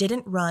car that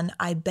didn't run,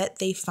 I bet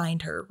they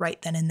find her right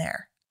then and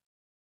there."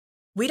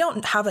 We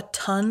don't have a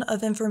ton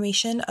of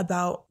information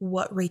about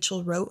what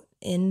Rachel wrote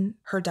in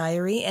her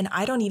diary, and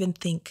I don't even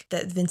think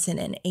that Vincent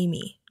and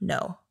Amy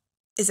know.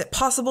 Is it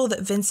possible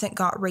that Vincent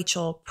got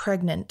Rachel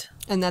pregnant?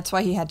 And that's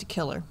why he had to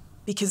kill her.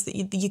 Because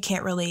you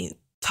can't really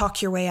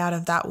talk your way out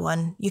of that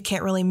one. You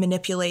can't really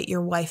manipulate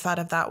your wife out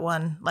of that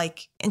one.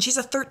 And she's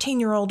a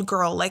 13-year-old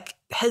girl.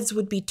 Heads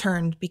would be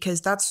turned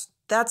because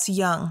that's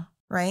young,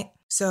 right?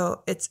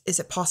 So is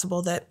it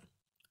possible that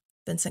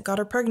Vincent got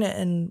her pregnant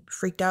and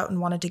freaked out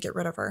and wanted to get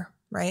rid of her,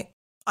 right?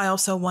 I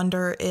also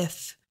wonder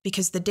if,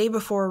 because the day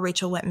before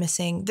Rachel went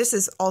missing, this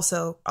is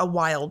also a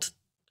wild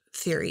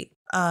theory,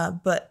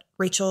 but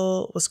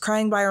Rachel was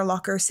crying by her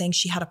locker saying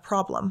she had a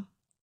problem,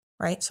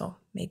 right? So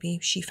maybe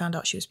she found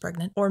out she was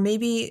pregnant. Or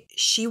maybe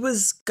she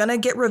was gonna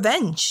get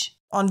revenge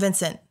on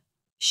Vincent.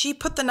 She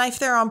put the knife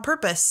there on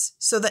purpose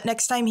so that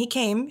next time he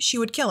came, she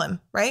would kill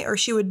him, right? Or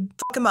she would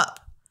fuck him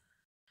up.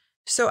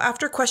 So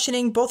after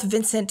questioning both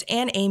Vincent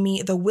and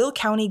Amy, the Will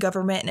County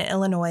government in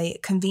Illinois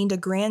convened a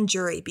grand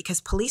jury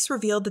because police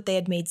revealed that they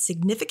had made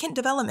significant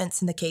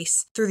developments in the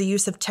case through the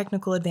use of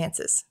technical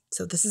advances.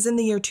 So this is in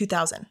the year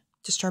 2000,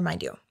 just to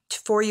remind you.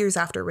 4 years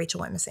after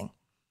Rachel went missing.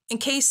 In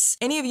case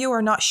any of you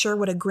are not sure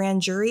what a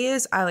grand jury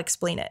is, I'll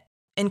explain it.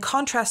 In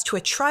contrast to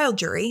a trial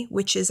jury,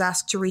 which is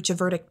asked to reach a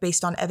verdict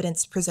based on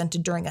evidence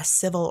presented during a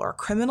civil or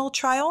criminal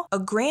trial, a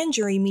grand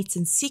jury meets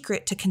in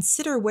secret to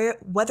consider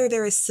whether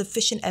there is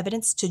sufficient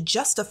evidence to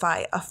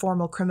justify a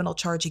formal criminal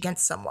charge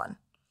against someone.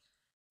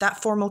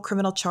 That formal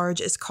criminal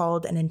charge is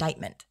called an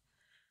indictment.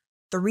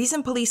 The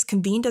reason police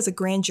convened as a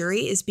grand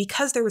jury is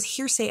because there was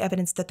hearsay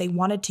evidence that they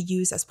wanted to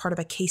use as part of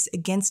a case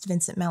against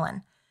Vincent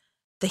Mellon.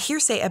 The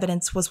hearsay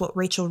evidence was what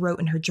Rachel wrote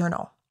in her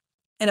journal.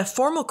 In a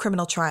formal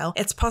criminal trial,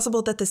 it's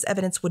possible that this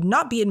evidence would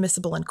not be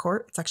admissible in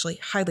court. It's actually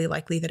highly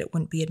likely that it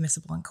wouldn't be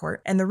admissible in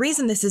court. And the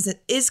reason this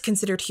is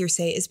considered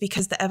hearsay is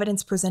because the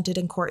evidence presented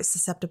in court is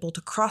susceptible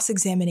to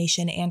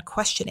cross-examination and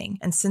questioning.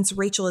 And since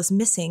Rachel is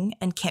missing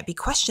and can't be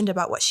questioned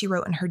about what she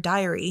wrote in her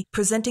diary,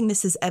 presenting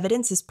this as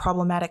evidence is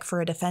problematic for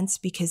a defense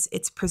because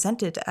it's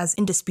presented as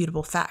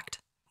indisputable fact.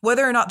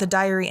 Whether or not the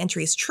diary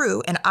entry is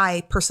true, and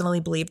I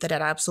personally believe that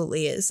it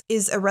absolutely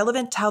is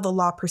irrelevant to how the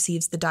law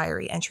perceives the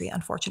diary entry,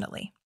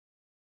 unfortunately.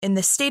 In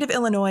the state of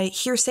Illinois,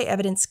 hearsay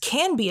evidence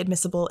can be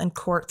admissible in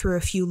court through a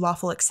few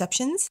lawful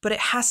exceptions, but it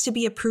has to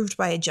be approved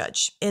by a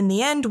judge. In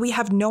the end, we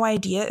have no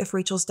idea if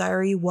Rachel's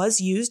diary was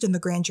used in the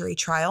grand jury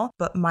trial,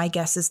 but my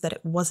guess is that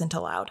it wasn't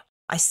allowed.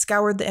 I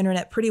scoured the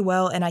internet pretty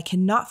well, and I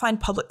cannot find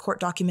public court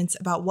documents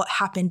about what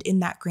happened in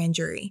that grand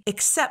jury,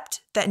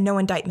 except that no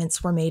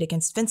indictments were made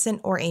against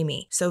Vincent or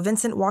Amy, so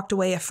Vincent walked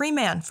away a free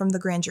man from the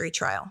grand jury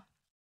trial.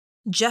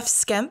 Jeff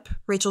Skemp,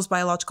 Rachel's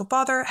biological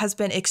father, has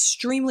been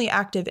extremely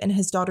active in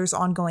his daughter's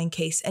ongoing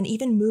case and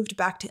even moved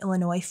back to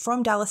Illinois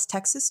from Dallas,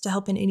 Texas to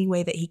help in any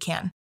way that he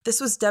can.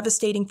 This was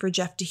devastating for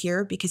Jeff to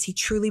hear because he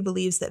truly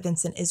believes that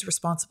Vincent is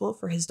responsible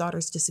for his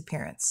daughter's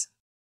disappearance.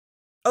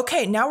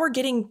 Okay, now we're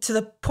getting to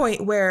the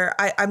point where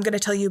I'm going to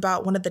tell you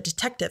about one of the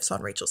detectives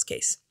on Rachel's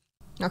case.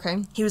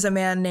 Okay. He was a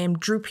man named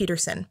Drew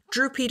Peterson.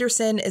 Drew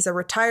Peterson is a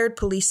retired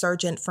police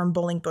sergeant from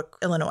Bolingbrook,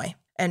 Illinois.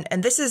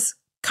 And this is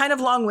kind of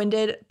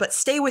long-winded, but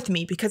stay with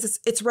me because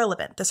it's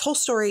relevant. This whole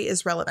story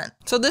is relevant.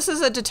 So this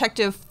is a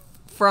detective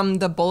from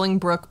the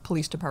Bolingbrook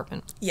Police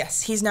Department.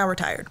 Yes, he's now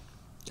retired.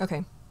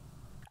 Okay.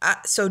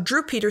 So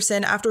Drew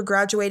Peterson, after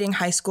graduating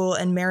high school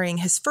and marrying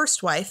his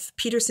first wife,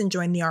 Peterson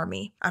joined the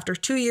Army. After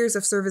 2 years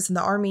of service in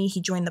the Army,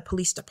 he joined the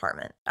police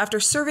department.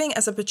 After serving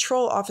as a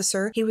patrol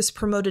officer, he was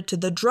promoted to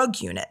the drug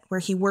unit, where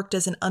he worked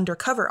as an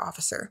undercover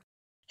officer.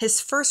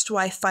 His first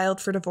wife filed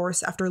for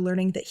divorce after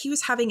learning that he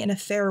was having an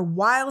affair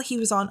while he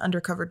was on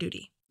undercover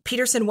duty.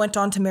 Peterson went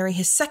on to marry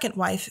his second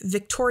wife,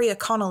 Victoria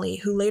Connolly,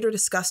 who later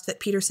discussed that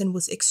Peterson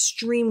was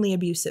extremely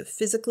abusive,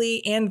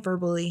 physically and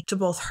verbally, to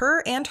both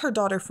her and her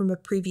daughter from a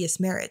previous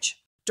marriage.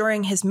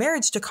 During his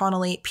marriage to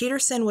Connolly,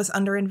 Peterson was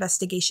under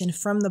investigation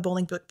from the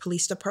Bolingbrook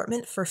Police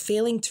Department for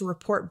failing to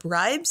report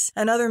bribes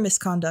and other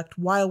misconduct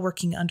while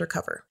working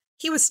undercover.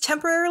 He was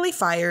temporarily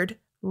fired,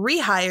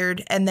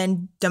 rehired, and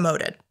then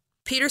demoted.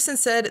 Peterson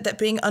said that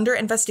being under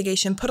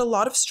investigation put a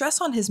lot of stress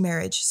on his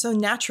marriage, so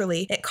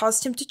naturally, it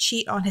caused him to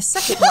cheat on his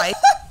second wife.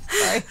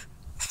 Sorry.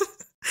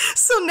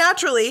 So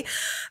naturally,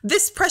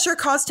 this pressure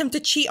caused him to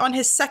cheat on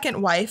his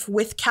second wife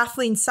with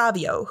Kathleen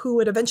Savio, who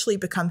would eventually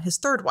become his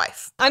third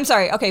wife. I'm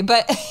sorry, okay,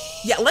 but...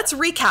 Yeah, let's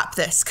recap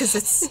this, because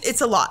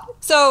it's a lot.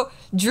 So,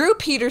 Drew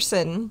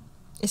Peterson,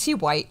 is he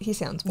white? He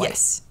sounds white.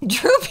 Yes.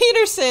 Drew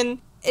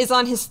Peterson is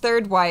on his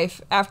third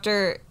wife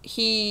after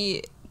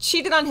he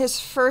cheated on his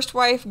first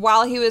wife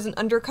while he was an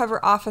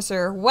undercover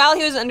officer. While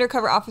he was an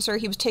undercover officer,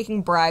 he was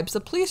taking bribes. The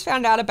police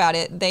found out about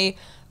it. They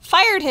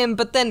fired him,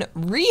 but then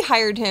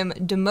rehired him,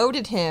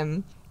 demoted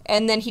him,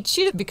 and then he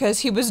cheated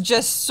because he was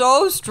just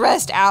so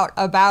stressed out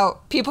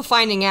about people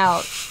finding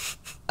out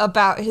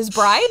about his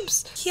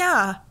bribes.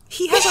 Yeah,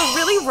 he has a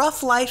really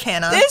rough life,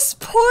 Hannah. This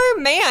poor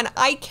man,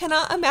 I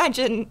cannot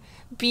imagine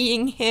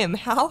being him.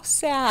 How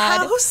sad.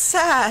 How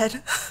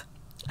sad.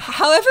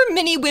 However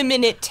many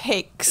women it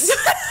takes.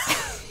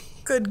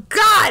 Good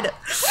God.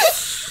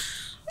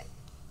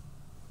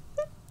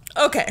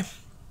 Okay.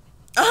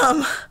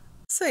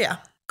 So yeah.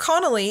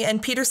 Connolly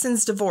and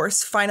Peterson's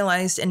divorce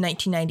finalized in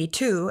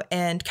 1992,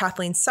 and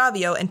Kathleen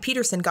Savio and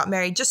Peterson got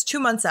married just 2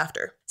 months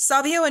after.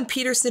 Savio and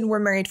Peterson were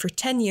married for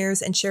 10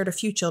 years and shared a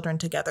few children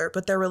together,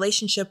 but their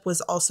relationship was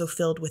also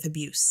filled with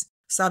abuse.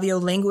 Savio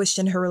languished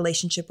in her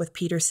relationship with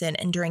Peterson,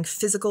 enduring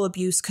physical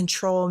abuse,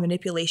 control,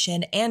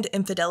 manipulation, and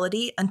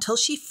infidelity until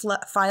she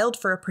filed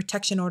for a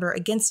protection order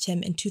against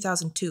him in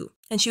 2002,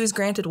 and she was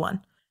granted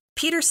one.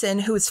 Peterson,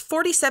 who was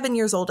 47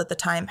 years old at the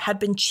time, had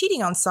been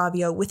cheating on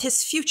Savio with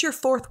his future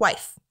fourth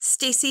wife,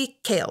 Stacey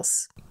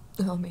Kales.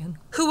 Oh, man.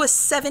 Who was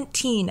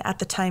 17 at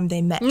the time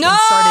they met and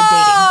started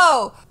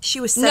dating. She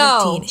was 17.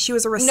 No. She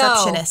was a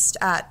receptionist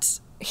at...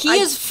 He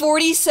is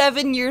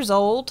 47 years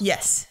old?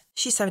 Yes,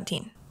 she's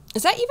 17.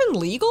 Is that even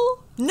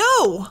legal?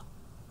 No,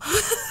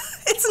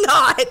 it's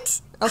not.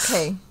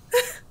 Okay.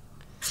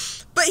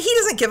 But he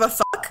doesn't give a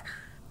fuck.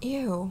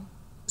 Ew.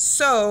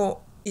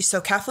 So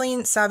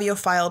Kathleen Savio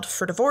filed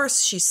for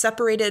divorce. She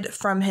separated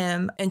from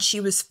him, and she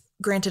was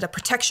granted a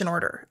protection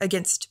order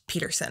against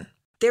Peterson.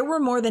 There were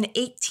more than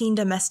 18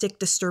 domestic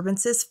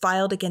disturbances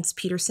filed against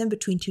Peterson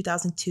between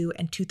 2002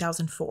 and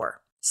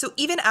 2004. So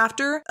even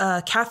after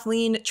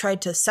Kathleen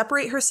tried to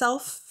separate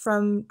herself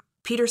from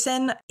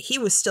Peterson, he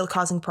was still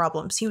causing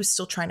problems. He was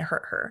still trying to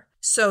hurt her.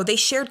 So they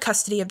shared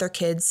custody of their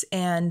kids,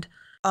 and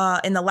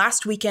in the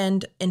last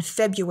weekend in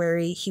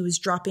February, he was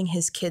dropping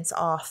his kids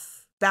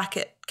off back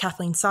at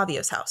Kathleen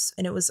Savio's house,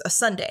 and it was a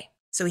Sunday.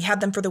 So he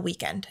had them for the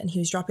weekend, and he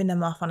was dropping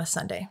them off on a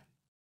Sunday.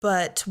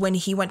 But when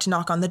he went to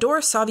knock on the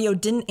door, Savio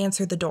didn't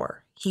answer the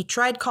door. He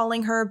tried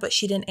calling her, but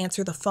she didn't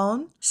answer the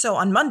phone. So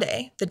on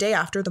Monday, the day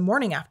after, the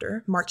morning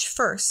after, March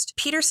 1st,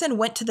 Peterson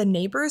went to the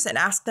neighbors and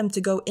asked them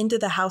to go into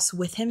the house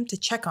with him to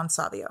check on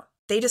Savio.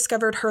 They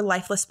discovered her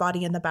lifeless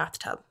body in the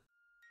bathtub.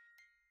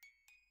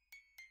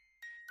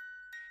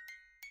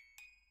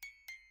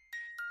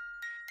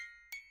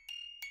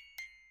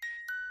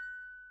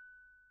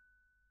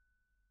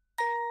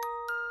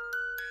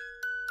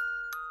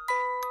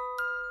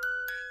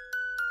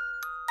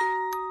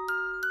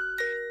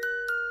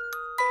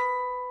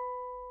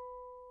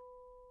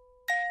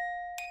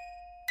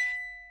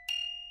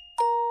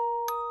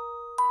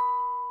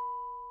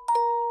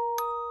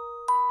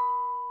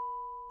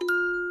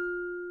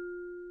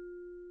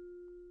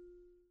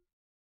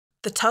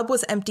 The tub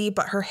was empty,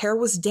 but her hair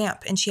was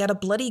damp and she had a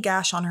bloody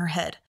gash on her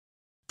head.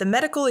 The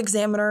medical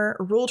examiner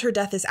ruled her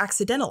death as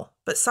accidental,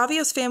 but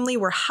Savio's family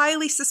were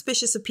highly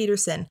suspicious of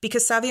Peterson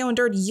because Savio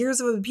endured years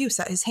of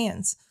abuse at his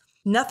hands.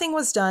 Nothing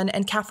was done,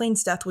 and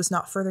Kathleen's death was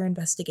not further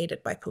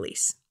investigated by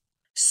police.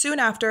 Soon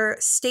after,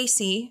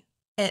 Stacey,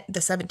 the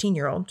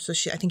 17-year-old, so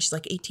I think she's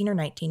like 18 or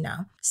 19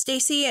 now,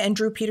 Stacey and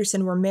Drew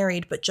Peterson were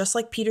married, but just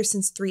like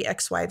Peterson's 3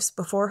 ex-wives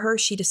before her,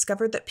 she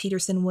discovered that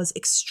Peterson was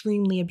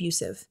extremely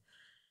abusive.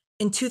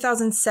 In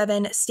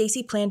 2007,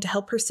 Stacey planned to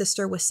help her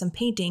sister with some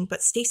painting,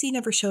 but Stacey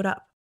never showed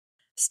up.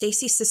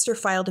 Stacey's sister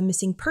filed a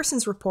missing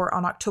persons report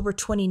on October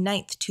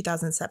 29th,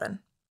 2007.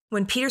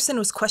 When Peterson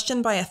was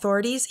questioned by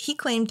authorities, he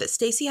claimed that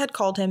Stacy had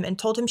called him and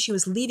told him she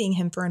was leaving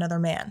him for another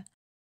man.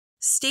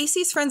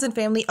 Stacy's friends and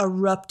family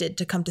erupted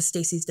to come to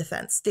Stacy's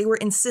defense. They were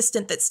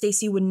insistent that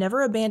Stacy would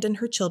never abandon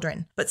her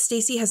children, but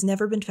Stacy has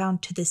never been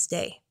found to this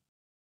day.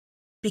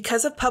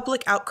 Because of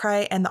public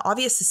outcry and the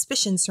obvious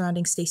suspicion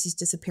surrounding Stacy's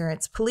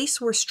disappearance,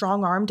 police were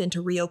strong-armed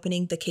into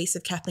reopening the case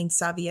of Kathleen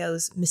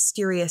Savio's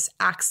mysterious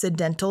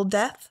accidental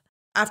death.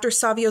 After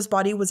Savio's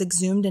body was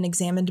exhumed and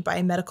examined by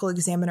a medical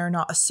examiner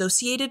not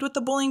associated with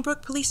the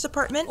Bolingbrook Police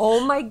Department,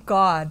 Oh my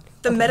God.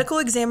 the medical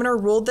examiner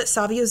ruled that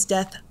Savio's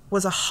death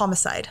was a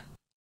homicide.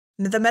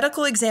 The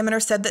medical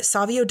examiner said that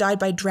Savio died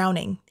by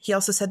drowning. He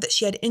also said that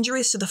she had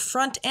injuries to the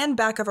front and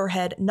back of her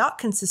head not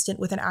consistent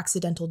with an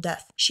accidental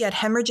death. She had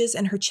hemorrhages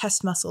in her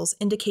chest muscles,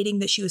 indicating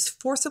that she was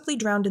forcibly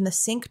drowned in the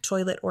sink,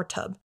 toilet, or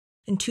tub.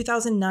 In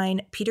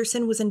 2009,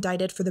 Peterson was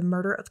indicted for the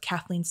murder of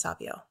Kathleen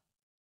Savio.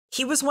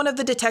 He was one of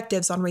the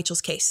detectives on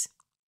Rachel's case.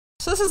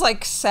 So this is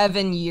like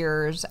 7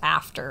 years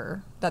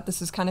after that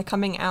this is kind of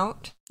coming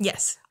out?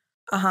 Yes.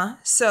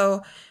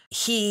 So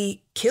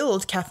he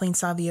killed Kathleen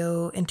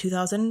Savio in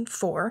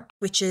 2004,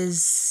 which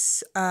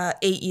is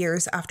 8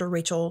 years after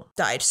Rachel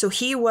died. So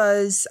he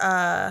was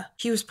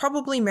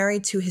probably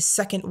married to his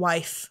second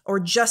wife, or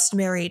just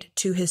married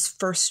to his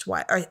first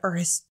wife or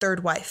his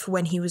third wife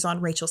when he was on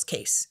Rachel's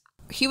case.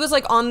 He was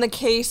like on the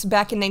case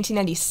back in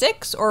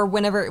 1996 or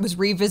whenever it was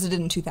revisited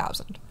in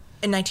 2000?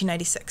 In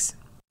 1996.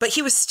 But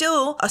he was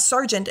still a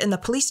sergeant in the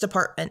police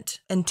department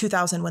in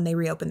 2000 when they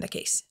reopened the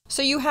case.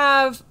 So you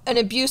have an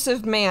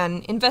abusive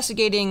man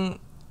investigating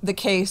the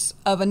case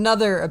of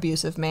another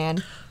abusive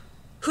man.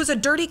 Who's a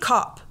dirty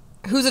cop.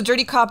 Who's a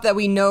dirty cop that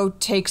we know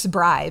takes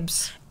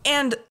bribes.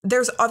 And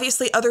there's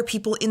obviously other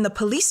people in the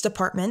police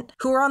department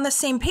who are on the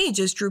same page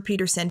as Drew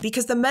Peterson,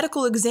 because the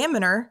medical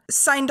examiner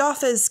signed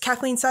off as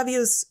Kathleen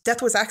Savio's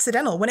death was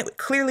accidental when it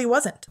clearly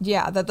wasn't.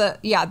 Yeah,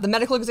 the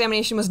medical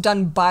examination was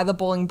done by the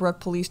Bolingbrook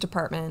Police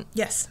Department.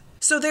 Yes.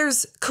 So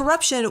there's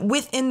corruption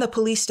within the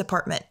police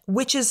department,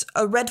 which is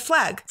a red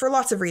flag for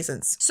lots of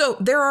reasons. So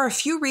there are a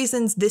few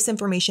reasons this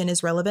information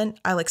is relevant.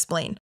 I'll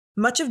explain.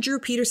 Much of Drew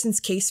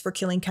Peterson's case for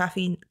killing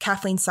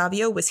Kathleen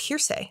Savio was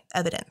hearsay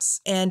evidence.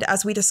 And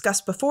as we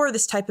discussed before,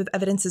 this type of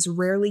evidence is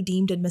rarely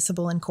deemed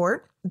admissible in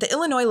court. The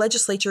Illinois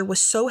legislature was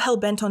so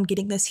hell-bent on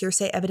getting this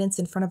hearsay evidence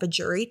in front of a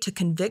jury to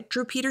convict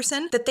Drew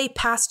Peterson that they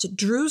passed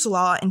Drew's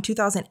Law in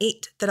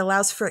 2008 that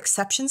allows for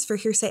exceptions for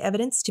hearsay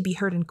evidence to be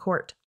heard in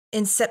court.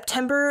 In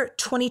September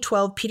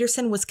 2012,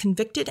 Peterson was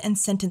convicted and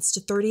sentenced to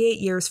 38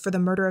 years for the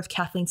murder of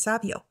Kathleen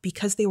Savio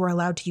because they were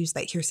allowed to use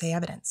that hearsay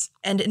evidence.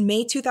 And in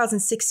May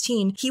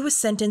 2016, he was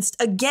sentenced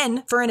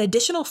again for an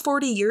additional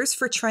 40 years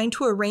for trying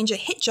to arrange a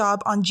hit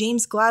job on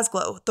James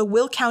Glasgow, the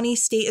Will County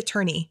State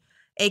Attorney,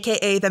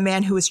 aka the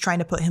man who was trying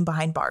to put him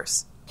behind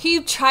bars. He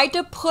tried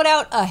to put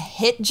out a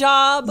hit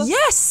job?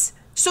 Yes!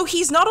 So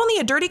he's not only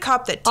a dirty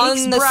cop that takes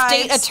bribes. On the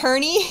state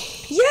attorney?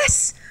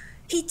 Yes!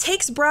 He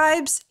takes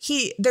bribes.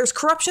 There's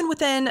corruption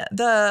within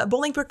the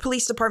Bolingbrook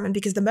Police Department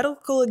because the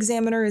medical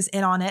examiner is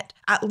in on it.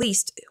 At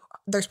least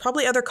there's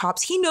probably other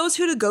cops. He knows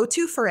who to go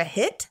to for a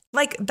hit.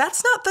 Like,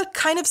 that's not the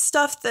kind of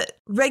stuff that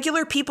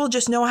regular people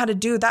just know how to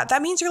do.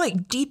 That means you're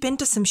like deep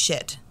into some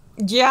shit.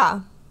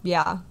 Yeah.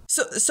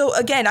 So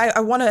again, I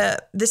want to,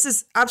 this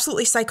is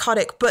absolutely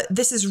psychotic, but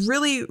this is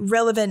really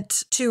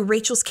relevant to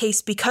Rachel's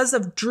case because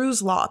of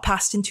Drew's Law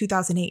passed in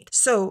 2008.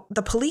 So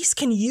the police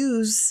can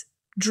use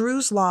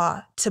Drew's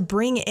Law to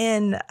bring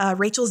in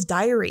Rachel's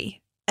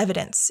diary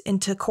evidence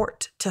into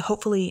court to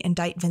hopefully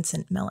indict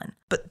Vincent Mellon.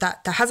 But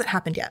that hasn't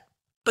happened yet.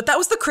 But that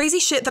was the crazy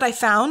shit that I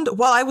found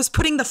while I was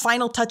putting the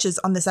final touches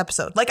on this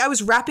episode. Like, I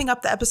was wrapping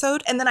up the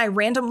episode and then I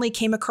randomly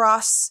came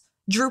across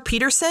Drew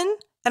Peterson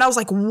and I was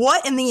like,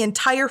 what in the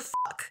entire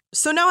fuck?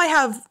 So now I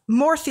have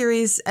more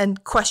theories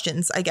and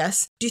questions, I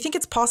guess. Do you think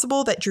it's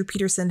possible that Drew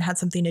Peterson had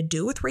something to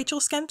do with Rachel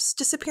Skemp's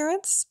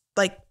disappearance?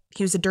 Like,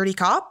 he was a dirty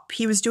cop.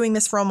 He was doing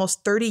this for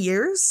almost 30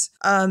 years.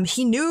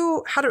 He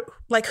knew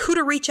who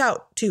to reach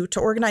out to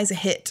organize a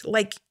hit.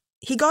 Like,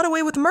 he got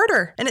away with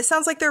murder. And it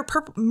sounds like there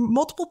are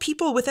multiple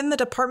people within the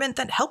department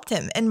that helped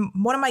him. And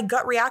one of my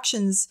gut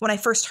reactions when I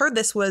first heard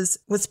this was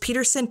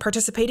Peterson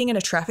participating in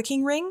a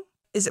trafficking ring?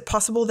 Is it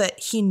possible that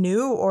he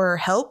knew or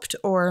helped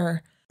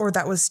or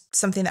that was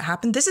something that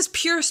happened? This is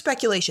pure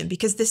speculation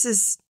because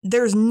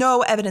there's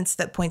no evidence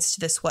that points to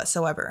this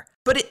whatsoever.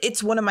 But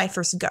it's one of my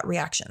first gut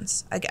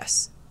reactions, I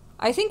guess.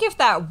 I think if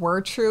that were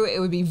true,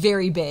 it would be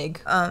very big.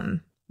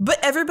 But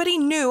everybody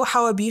knew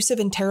how abusive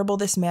and terrible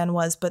this man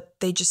was, but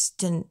they just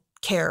didn't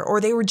care,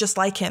 or they were just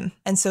like him,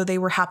 and so they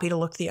were happy to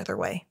look the other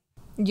way.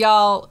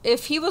 Y'all,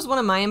 if he was one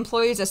of my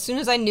employees, as soon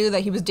as I knew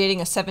that he was dating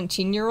a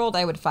 17-year-old,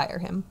 I would fire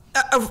him.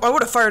 I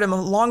would have fired him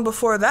long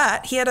before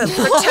that. He had a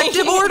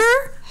protective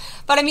order.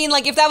 But I mean,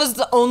 like, if that was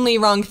the only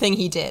wrong thing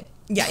he did.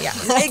 Yeah,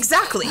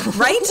 exactly,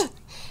 right?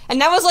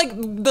 And that was, like,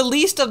 the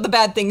least of the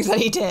bad things that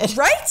he did.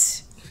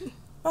 Right?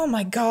 Oh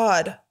my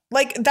God.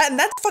 Like,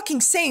 that's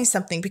fucking saying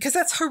something because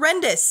that's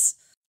horrendous.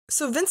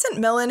 So Vincent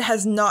Mellon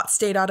has not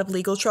stayed out of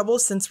legal trouble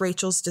since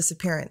Rachel's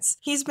disappearance.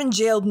 He's been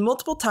jailed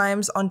multiple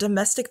times on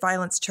domestic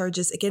violence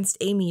charges against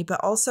Amy,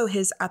 but also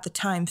his, at the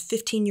time,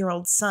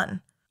 15-year-old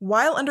son.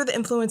 While under the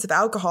influence of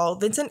alcohol,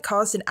 Vincent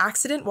caused an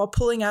accident while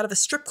pulling out of a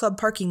strip club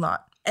parking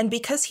lot. And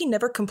because he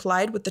never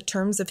complied with the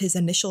terms of his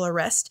initial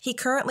arrest, he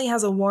currently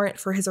has a warrant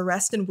for his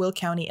arrest in Will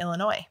County,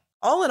 Illinois.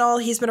 All in all,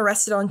 he's been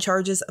arrested on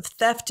charges of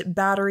theft,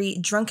 battery,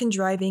 drunken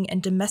driving,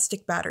 and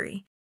domestic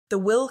battery. The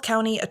Will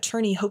County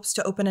attorney hopes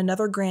to open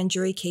another grand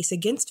jury case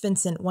against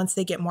Vincent once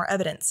they get more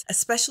evidence,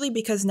 especially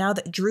because now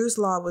that Drew's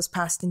Law was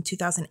passed in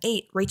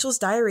 2008, Rachel's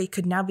diary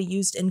could now be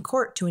used in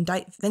court to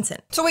indict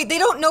Vincent. So wait, they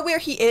don't know where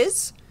he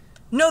is?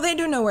 No, they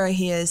do know where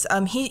he is.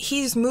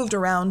 He's moved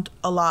around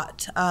a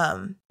lot.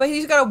 But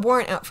he's got a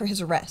warrant out for his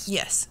arrest.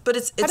 Yes, but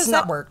it's How does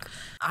not, that work?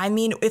 I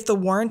mean, if the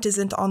warrant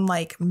isn't on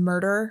like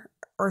murder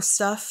or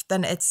stuff,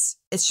 then it's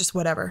just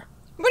whatever.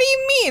 What do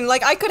you mean?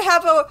 Like I could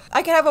have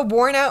a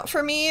warrant out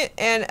for me,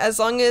 and as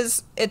long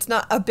as it's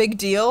not a big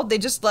deal, they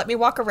just let me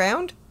walk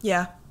around?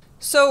 Yeah.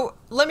 So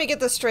let me get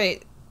this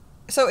straight.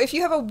 So if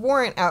you have a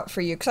warrant out for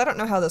you, because I don't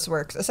know how this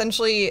works,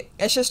 essentially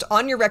it's just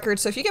on your record.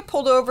 So if you get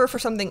pulled over for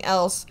something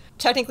else,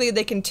 technically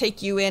they can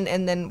take you in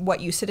and then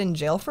you sit in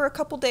jail for a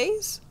couple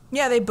days?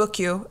 Yeah, they book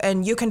you,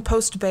 and you can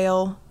post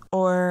bail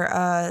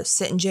or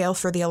sit in jail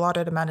for the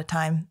allotted amount of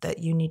time that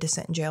you need to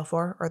sit in jail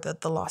for, or that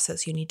the law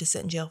says you need to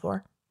sit in jail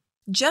for.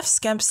 Jeff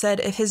Skemp said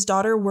if his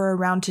daughter were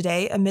around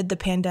today amid the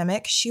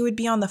pandemic, she would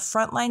be on the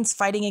front lines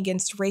fighting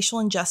against racial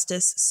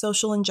injustice,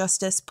 social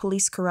injustice,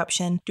 police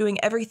corruption, doing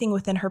everything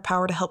within her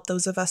power to help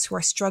those of us who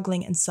are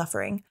struggling and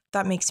suffering.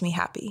 That makes me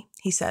happy,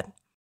 he said.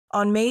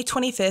 On May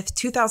 25,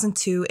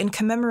 2002, in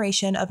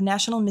commemoration of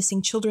National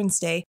Missing Children's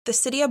Day, the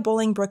city of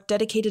Bolingbrook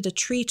dedicated a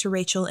tree to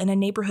Rachel in a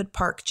neighborhood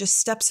park just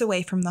steps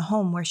away from the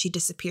home where she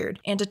disappeared,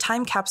 and a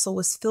time capsule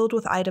was filled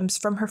with items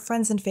from her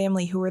friends and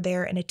family who were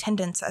there in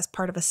attendance as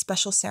part of a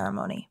special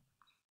ceremony.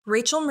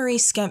 Rachel Marie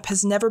Skemp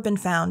has never been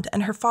found,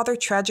 and her father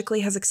tragically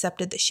has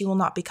accepted that she will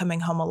not be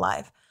coming home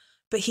alive.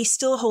 But he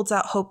still holds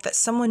out hope that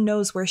someone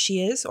knows where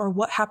she is or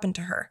what happened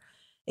to her.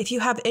 If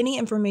you have any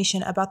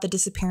information about the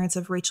disappearance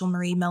of Rachel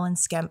Marie Mellon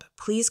Skemp,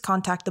 please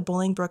contact the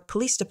Bolingbrook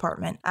Police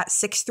Department at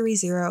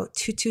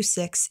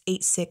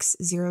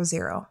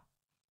 630-226-8600.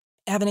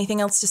 Have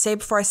anything else to say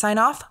before I sign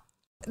off?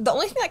 The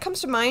only thing that comes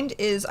to mind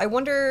is I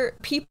wonder,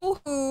 people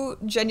who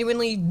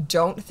genuinely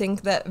don't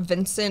think that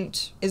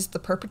Vincent is the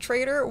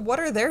perpetrator, what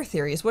are their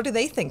theories? What do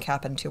they think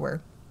happened to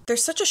her?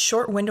 There's such a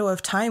short window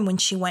of time when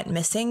she went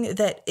missing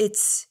that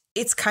it's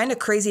kind of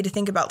crazy to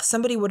think about.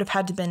 Somebody would have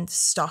had to been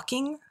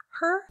stalking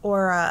her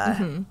or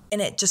and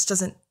it just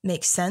doesn't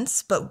make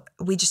sense, but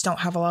we just don't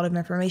have a lot of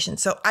information.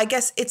 So I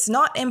guess it's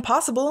not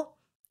impossible.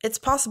 It's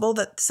possible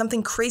that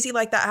something crazy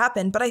like that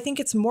happened, but I think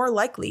it's more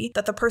likely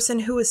that the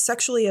person who was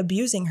sexually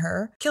abusing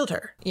her killed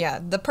her. Yeah,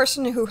 the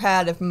person who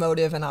had a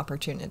motive and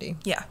opportunity.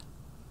 Yeah.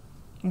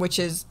 Which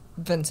is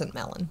Vincent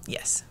Mellon.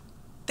 Yes.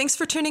 Thanks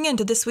for tuning in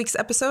to this week's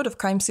episode of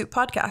Crime Soup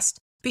Podcast.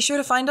 Be sure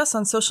to find us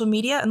on social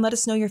media and let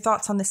us know your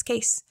thoughts on this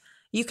case.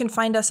 You can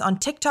find us on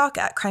TikTok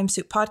at Crime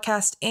Soup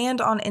Podcast and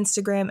on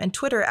Instagram and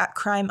Twitter at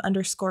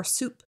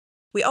crime_soup.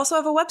 We also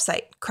have a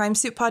website,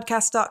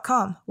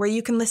 crimesouppodcast.com, where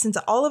you can listen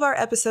to all of our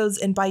episodes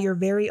and buy your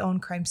very own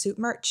Crime Soup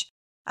merch.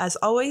 As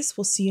always,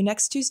 we'll see you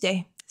next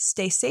Tuesday.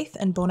 Stay safe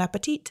and bon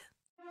appetit.